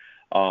do.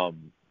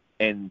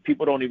 And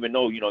people don't even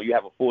know, you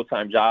have a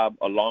full-time job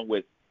along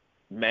with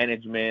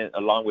management,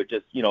 along with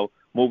just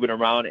moving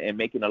around and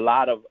making a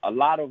lot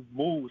of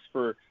moves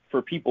for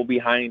people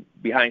behind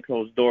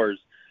closed doors.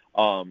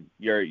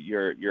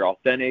 You're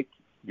authentic.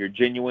 You're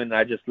genuine.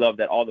 I just love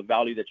that all the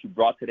value that you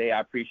brought today. I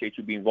appreciate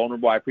you being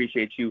vulnerable. I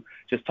appreciate you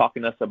just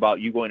talking to us about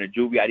you going to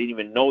juvie. I didn't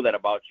even know that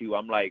about you.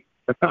 I'm like,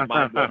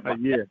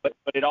 yeah. But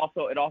it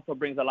also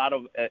brings a lot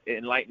of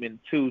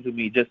enlightenment too to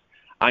me, just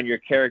on your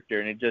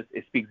character, and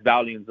it speaks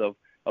volumes of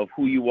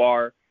who you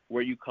are,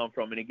 where you come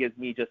from, and it gives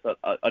me just a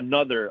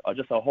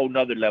whole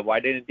nother level. I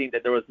didn't think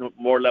that there was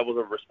more levels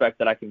of respect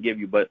that I can give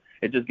you, but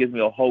it just gives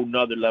me a whole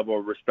nother level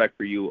of respect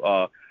for you,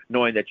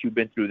 knowing that you've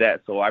been through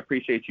that. So I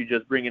appreciate you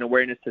just bringing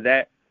awareness to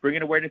that,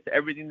 bringing awareness to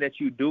everything that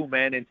you do,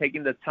 man, and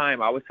taking the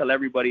time. I always tell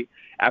everybody,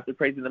 after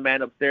praising the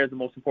man upstairs, the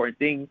most important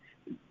thing,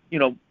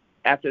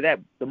 after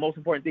that, the most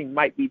important thing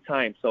might be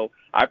time. So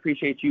I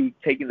appreciate you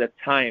taking the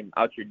time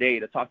out your day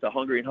to talk to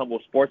Hungry and Humble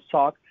Sports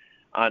Talk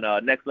on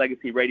Next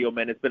Legacy Radio,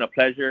 man. It's been a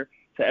pleasure.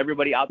 To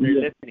everybody out there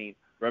listening,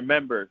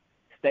 remember,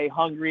 stay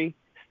hungry,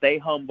 stay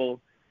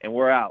humble, and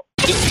we're out.